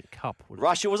the Melbourne Cup, would it?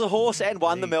 Russia was a horse and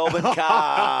won the Melbourne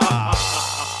Cup.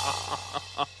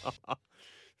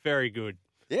 Very good.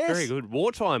 Yes. Very good.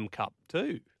 Wartime Cup,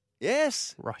 too.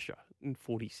 Yes. Russia in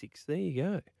 46. There you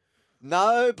go.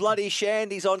 No bloody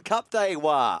shandies on Cup Day,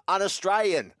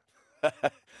 un-Australian.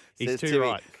 He's too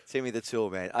right. Timmy the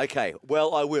Tool Man. Okay,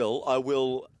 well, I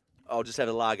will. I'll just have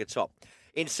a lager top.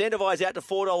 Incentivise out to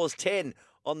 $4.10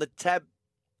 on the TAB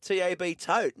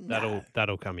tote.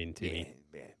 That'll come in, Timmy.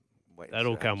 Yeah.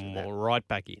 That'll come right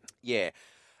back in. Yeah.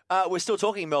 We're still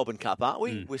talking Melbourne Cup, aren't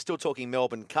we? We're still talking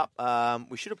Melbourne Cup.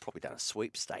 We should have probably done a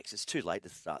sweepstakes. It's too late to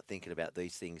start thinking about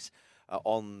these things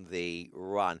on the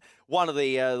run. One of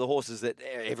the horses that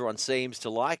everyone seems to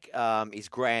like is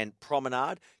Grand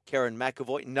Promenade. Kerrin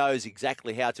McEvoy knows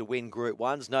exactly how to win Group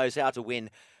 1s, knows how to win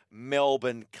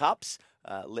Melbourne Cups.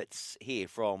 Let's hear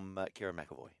from Kerrin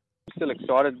McEvoy. I'm still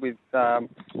excited with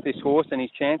this horse and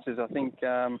his chances. I think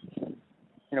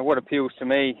what appeals to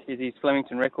me is his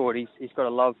Flemington record. He's got a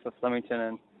love for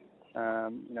Flemington,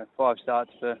 and 5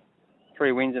 starts for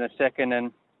 3 wins and a second,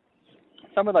 and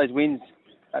some of those wins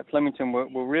at Flemington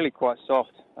were really quite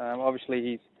soft.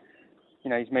 Obviously,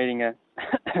 he's meeting a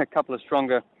couple of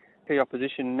stronger key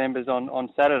opposition members on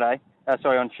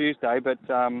Tuesday, but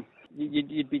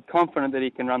you'd be confident that he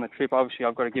can run the trip. Obviously,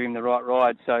 I've got to give him the right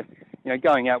ride. So,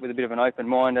 going out with a bit of an open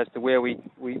mind as to where we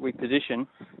position,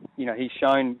 he's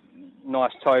shown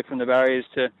nice toe from the barriers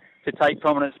to take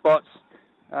prominent spots,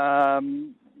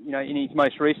 in his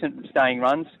most recent staying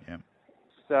runs. Yeah.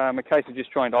 It's a case of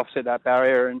just trying to offset that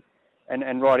barrier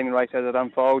and riding the race as it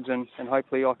unfolds, and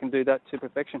hopefully I can do that to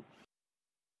perfection.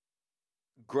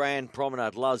 Grand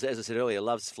Promenade loves, as I said earlier,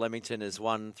 loves Flemington, has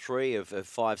won 3 of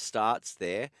 5 starts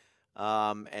there,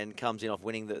 and comes in off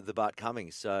winning the Bart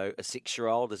Cummings. So a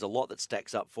 6-year-old, there's a lot that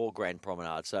stacks up for Grand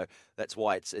Promenade. So that's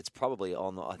why it's probably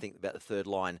on, I think, about the third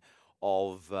line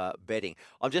of betting.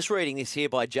 I'm just reading this here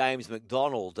by James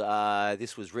McDonald.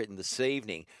 This was written this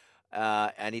evening.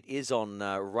 And it is on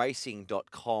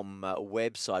racing.com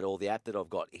website, or the app that I've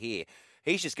got here.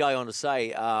 He's just going on to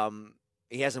say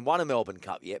he hasn't won a Melbourne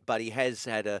Cup yet, but he has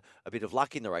had a bit of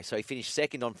luck in the race. So he finished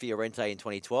second on Fiorente in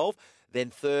 2012, then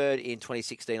third in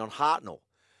 2016 on Hartnell.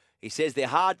 He says they're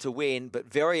hard to win,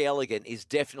 but Very Elegant is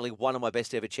definitely one of my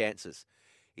best ever chances.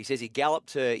 He says he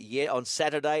galloped her on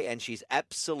Saturday, and she's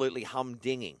absolutely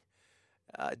humdinging.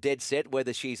 Dead set,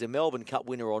 whether she's a Melbourne Cup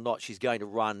winner or not, she's going to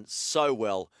run so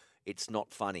well, it's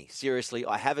not funny. Seriously,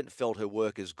 I haven't felt her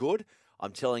work as good.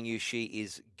 I'm telling you, she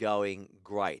is going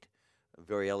great.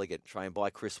 Very Elegant, trained by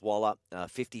Chris Waller,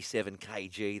 57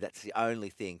 kg. That's the only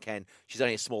thing. She's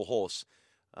only a small horse.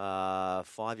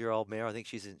 5-year-old mare, I think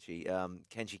she's.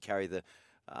 Can she carry the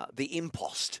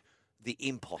impost? The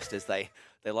impost, as they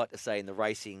like to say in the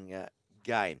racing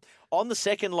game. On the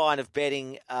second line of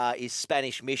betting is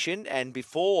Spanish Mission, and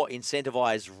before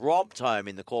Incentivize romped home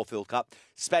in the Caulfield Cup,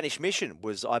 Spanish Mission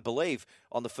was, I believe,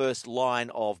 on the first line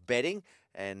of betting,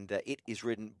 and it is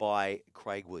ridden by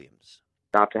Craig Williams.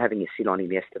 After having a sit on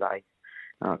him yesterday,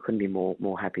 I couldn't be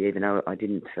more happy, even though I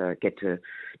didn't get to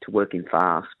work him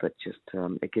fast, but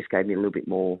it just gave me a little bit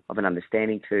more of an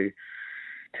understanding to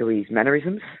his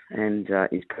mannerisms and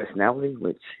his personality,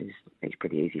 which is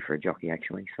pretty easy for a jockey,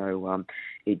 actually. So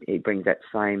he brings that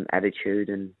same attitude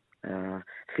and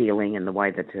feeling, and the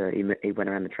way that he went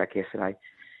around the track yesterday.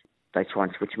 They try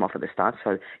and switch him off at the start.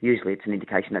 So usually it's an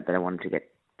indication that they don't want him to get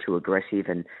too aggressive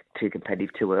and too competitive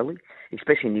too early,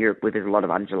 especially in Europe where there's a lot of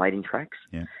undulating tracks.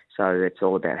 Yeah. So it's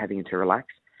all about having him to relax.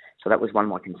 So that was one of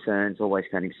my concerns, always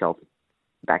found himself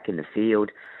back in the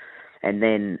field. And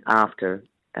then after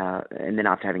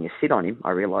having a sit on him,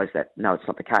 I realised that, no, it's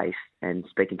not the case. And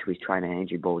speaking to his trainer,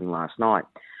 Andrew Balding, last night,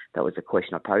 that was the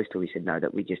question I posed to him. He said, no,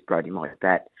 that we just rode him like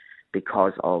that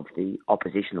because of the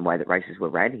opposition, the way that races were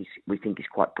ran. We think he's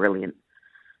quite brilliant,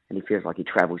 and he feels like he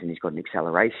travels and he's got an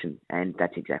acceleration, and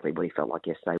that's exactly what he felt like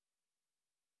yesterday.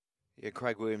 Yeah,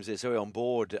 Craig Williams is on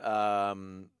board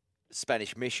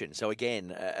Spanish Mission. So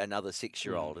again, another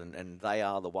 6-year-old, and they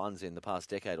are the ones in the past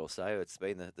decade or so. It's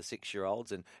been the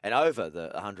 6-year-olds, and over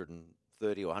the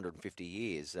 130 or 150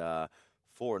 years,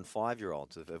 4 and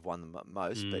 5-year-olds have won the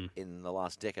most, but in the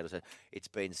last decade or so, it's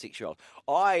been 6-year-olds.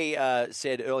 I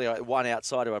said earlier, one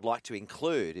outsider I'd like to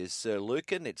include is Sir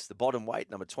Lucan. It's the bottom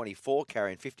weight, number 24,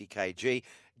 carrying 50 kg.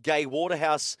 Gay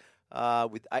Waterhouse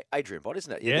with Adrian Bott,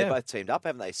 isn't it? Yeah, they're both teamed up,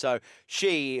 haven't they? So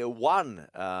she won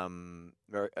the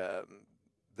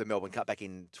Melbourne Cup back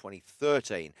in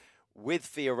 2013 with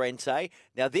Fiorente.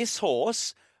 Now, this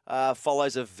horse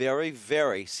follows a very,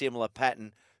 very similar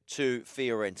pattern to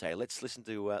Fiorente. Let's listen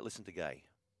to Gay.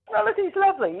 Well, he's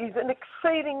lovely. He's an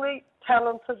exceedingly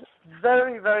talented,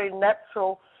 very, very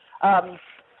natural,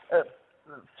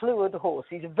 fluid horse.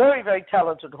 He's a very, very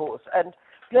talented horse. And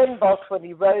Glenn Boss, when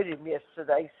he rode him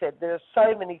yesterday, said there are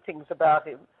so many things about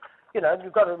him. And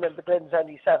you've got to remember Glenn's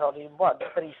only sat on him once,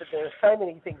 but he said there are so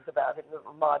many things about him that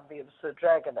remind me of Sir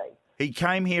Dragonet. He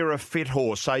came here a fit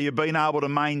horse, so you've been able to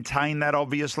maintain that,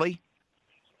 obviously?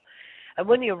 And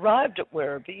when he arrived at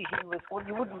Werribee,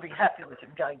 you wouldn't be happy with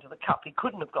him going to the Cup. He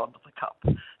couldn't have gone to the Cup.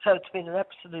 So it's been an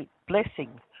absolute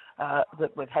blessing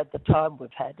that we've had the time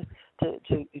we've had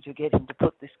to get him to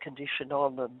put this condition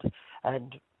on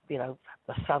and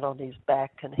the sun on his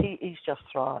back, and he's just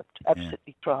thrived,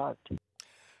 absolutely thrived.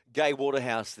 Gay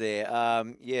Waterhouse there.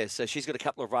 So she's got a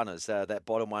couple of runners. That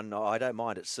bottom one, I don't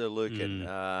mind. It's Sir Lucan.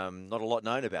 Not a lot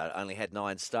known about it. Only had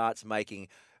 9 starts, making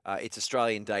its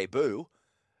Australian debut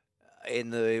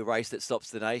in the race that stops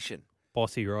the nation.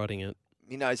 Bossy riding it.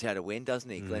 He knows how to win, doesn't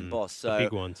he, Glenn Boss? So, the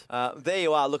big ones. There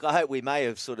you are. Look, I hope we may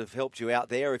have sort of helped you out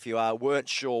there. If you weren't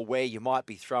sure where you might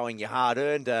be throwing your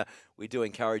hard-earned, we do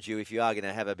encourage you, if you are going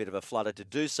to have a bit of a flutter, to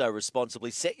do so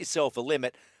responsibly. Set yourself a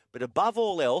limit. But above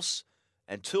all else,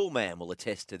 and Toolman will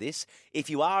attest to this, if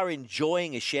you are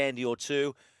enjoying a shandy or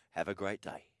two, have a great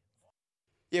day.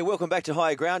 Yeah, welcome back to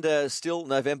Higher Ground. Still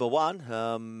November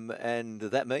 1, and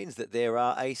that means that there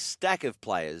are a stack of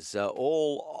players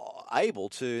all able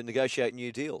to negotiate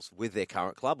new deals with their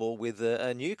current club or with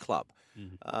a new club.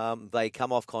 They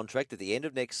come off contract at the end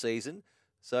of next season,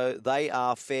 so they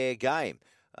are fair game.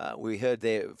 We heard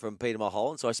there from Peter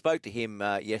Mulholland, so I spoke to him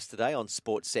yesterday on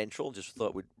Sports Central. Just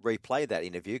thought we'd replay that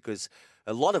interview because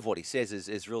a lot of what he says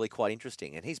is really quite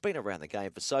interesting, and he's been around the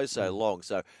game for so long.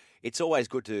 So it's always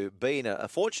good to be in a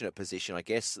fortunate position, I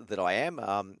guess, that I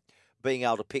am, being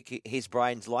able to pick his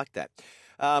brains like that.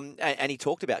 And he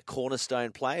talked about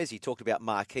cornerstone players. He talked about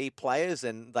marquee players,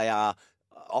 and they are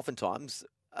oftentimes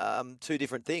two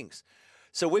different things.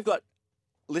 So we've got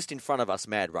a list in front of us,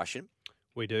 Mad Russian.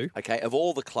 We do. Okay, of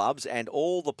all the clubs and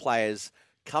all the players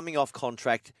coming off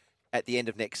contract at the end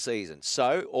of next season.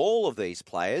 So all of these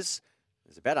players,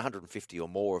 there's about 150 or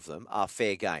more of them, are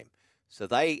fair game. So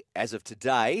they, as of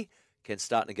today, can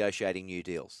start negotiating new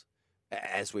deals.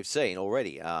 As we've seen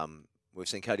already, we've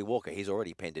seen Cody Walker. He's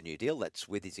already penned a new deal. That's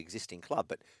with his existing club,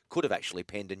 but could have actually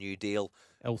penned a new deal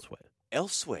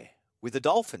elsewhere, with the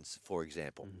Dolphins, for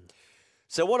example.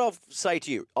 So what I'll say to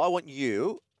you, I want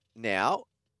you now,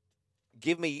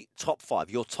 give me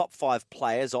your top 5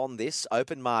 players on this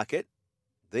open market.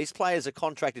 These players are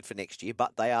contracted for next year,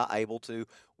 but they are able to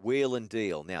wheel and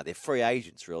deal. Now, they're free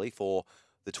agents, really, for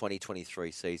the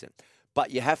 2023 season.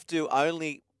 But you have to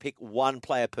only pick one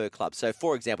player per club. So,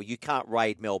 for example, you can't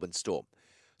raid Melbourne Storm.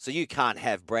 So you can't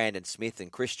have Brandon Smith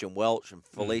and Christian Welch and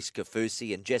Felice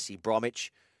Kafusi and Jesse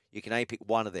Bromwich. You can only pick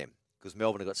one of them because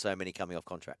Melbourne have got so many coming off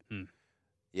contract.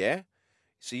 Yeah?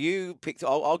 So you picked...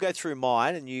 I'll go through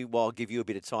mine and I'll give you a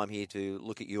bit of time here to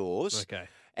look at yours. Okay.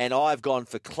 And I've gone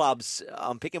for clubs.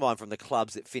 I'm picking mine from the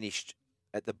clubs that finished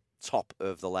at the top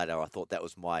of the ladder. I thought that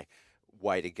was my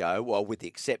way to go. Well, with the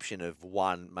exception of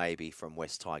one maybe from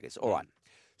West Tigers. All right.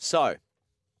 So,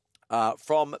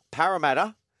 from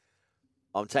Parramatta,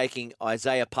 I'm taking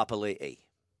Isaiah Papali'i.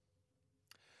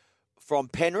 From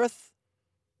Penrith,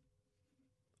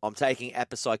 I'm taking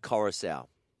Apisai Coruscant.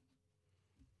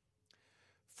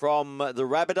 From the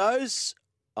Rabbitohs,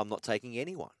 I'm not taking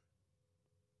anyone.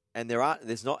 And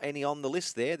there's not any on the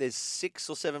list there. There's 6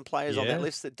 or 7 players on that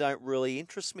list that don't really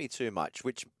interest me too much,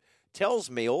 which tells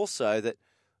me also that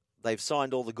they've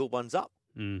signed all the good ones up.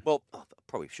 Well, I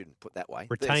probably shouldn't put that way.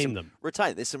 Retain them.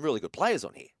 There's some really good players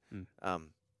on here.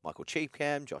 Michael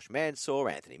Cheapcam, Josh Mansour,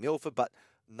 Anthony Milford, but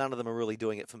none of them are really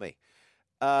doing it for me.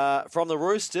 From the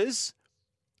Roosters,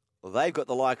 they've got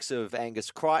the likes of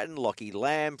Angus Crichton, Lockie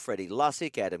Lamb, Freddie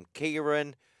Lussick, Adam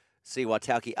Kieran,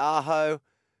 Siwatauki Aho,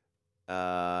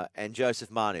 and Joseph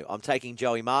Manu. I'm taking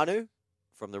Joey Manu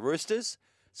from the Roosters.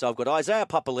 So I've got Isaiah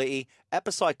Papali'i,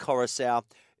 Apisai Coruscant,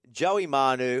 Joey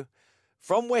Manu.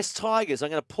 From West Tigers,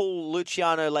 I'm going to pull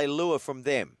Luciano Leilua from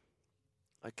them.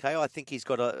 Okay, I think he's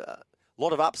got a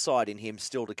lot of upside in him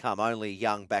still to come. Only a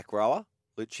young back rower,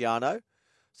 Luciano.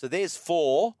 So there's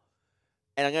 4.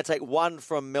 And I'm going to take one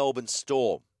from Melbourne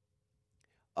Storm.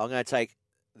 I'm going to take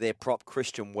their prop,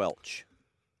 Christian Welch.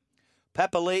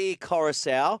 Papali'i,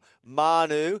 Coruscant,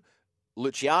 Manu,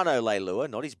 Luciano Leilua,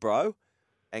 not his bro,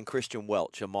 and Christian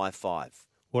Welch are my 5.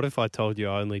 What if I told you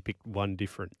I only picked one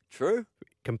different? True.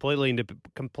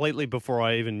 Completely before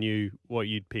I even knew what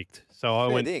you'd picked. So I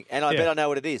went, and I bet I know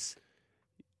what it is.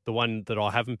 The one that I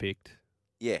haven't picked.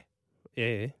 Yeah.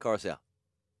 Coruscant.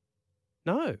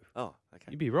 No. Oh, okay.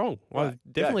 You'd be wrong. Right. I've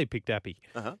definitely picked Appy.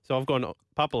 So I've gone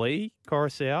Papali'i,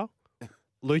 Coruscant,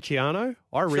 Luciano.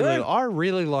 I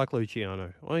really like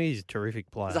Luciano. I think he's a terrific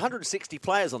player. There's 160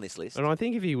 players on this list. And I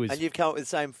think if he was... And you've come up with the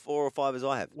same 4 or 5 as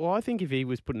I have. Well, I think if he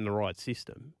was put in the right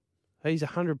system, he's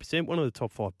 100% one of the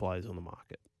top 5 players on the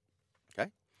market. Okay.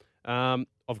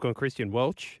 I've gone Christian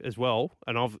Welch as well,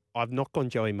 and I've not gone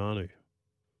Joey Manu.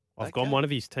 I've gone one of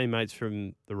his teammates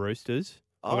from the Roosters.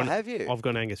 Have you? I've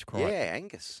gone Angus Crichton. Yeah,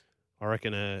 Angus. I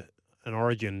reckon an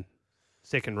Origin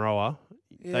second rower,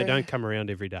 they don't come around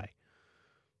every day.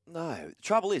 No. The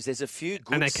trouble is there's a few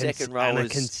good second rowers. And a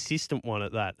consistent one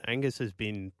at that. Angus has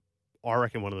been, I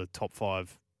reckon, one of the top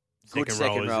 5 Good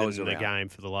second rowers in the around. game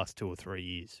for the last 2 or 3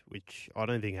 years, which I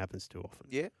don't think happens too often.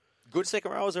 Yeah. Good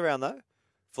second rowers around, though.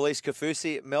 Felice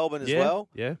Kafusi at Melbourne as Yeah, well.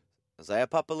 yeah. Isaiah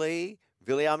Papali'i,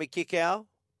 Viliami Kikau,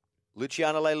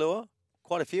 Luciano Leilua.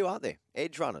 Quite a few, aren't there?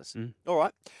 Edge runners. All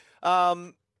right. Have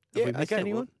we missed okay,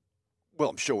 anyone? Well,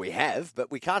 I'm sure we have,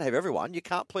 but we can't have everyone. You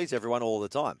can't please everyone all the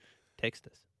time. Text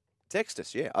us. Text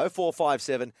us, yeah.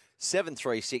 0457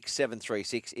 736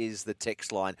 736 is the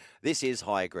text line. This is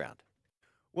Higher Ground.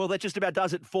 Well, that just about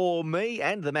does it for me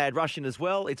and the Mad Russian as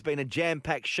well. It's been a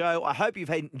jam-packed show. I hope you've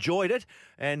enjoyed it,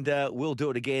 and we'll do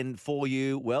it again for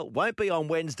you. Well, won't be on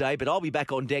Wednesday, but I'll be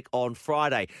back on deck on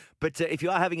Friday. But if you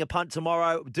are having a punt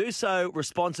tomorrow, do so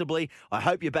responsibly. I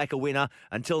hope you're back a winner.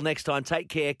 Until next time, take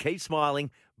care, keep smiling.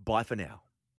 Bye for now.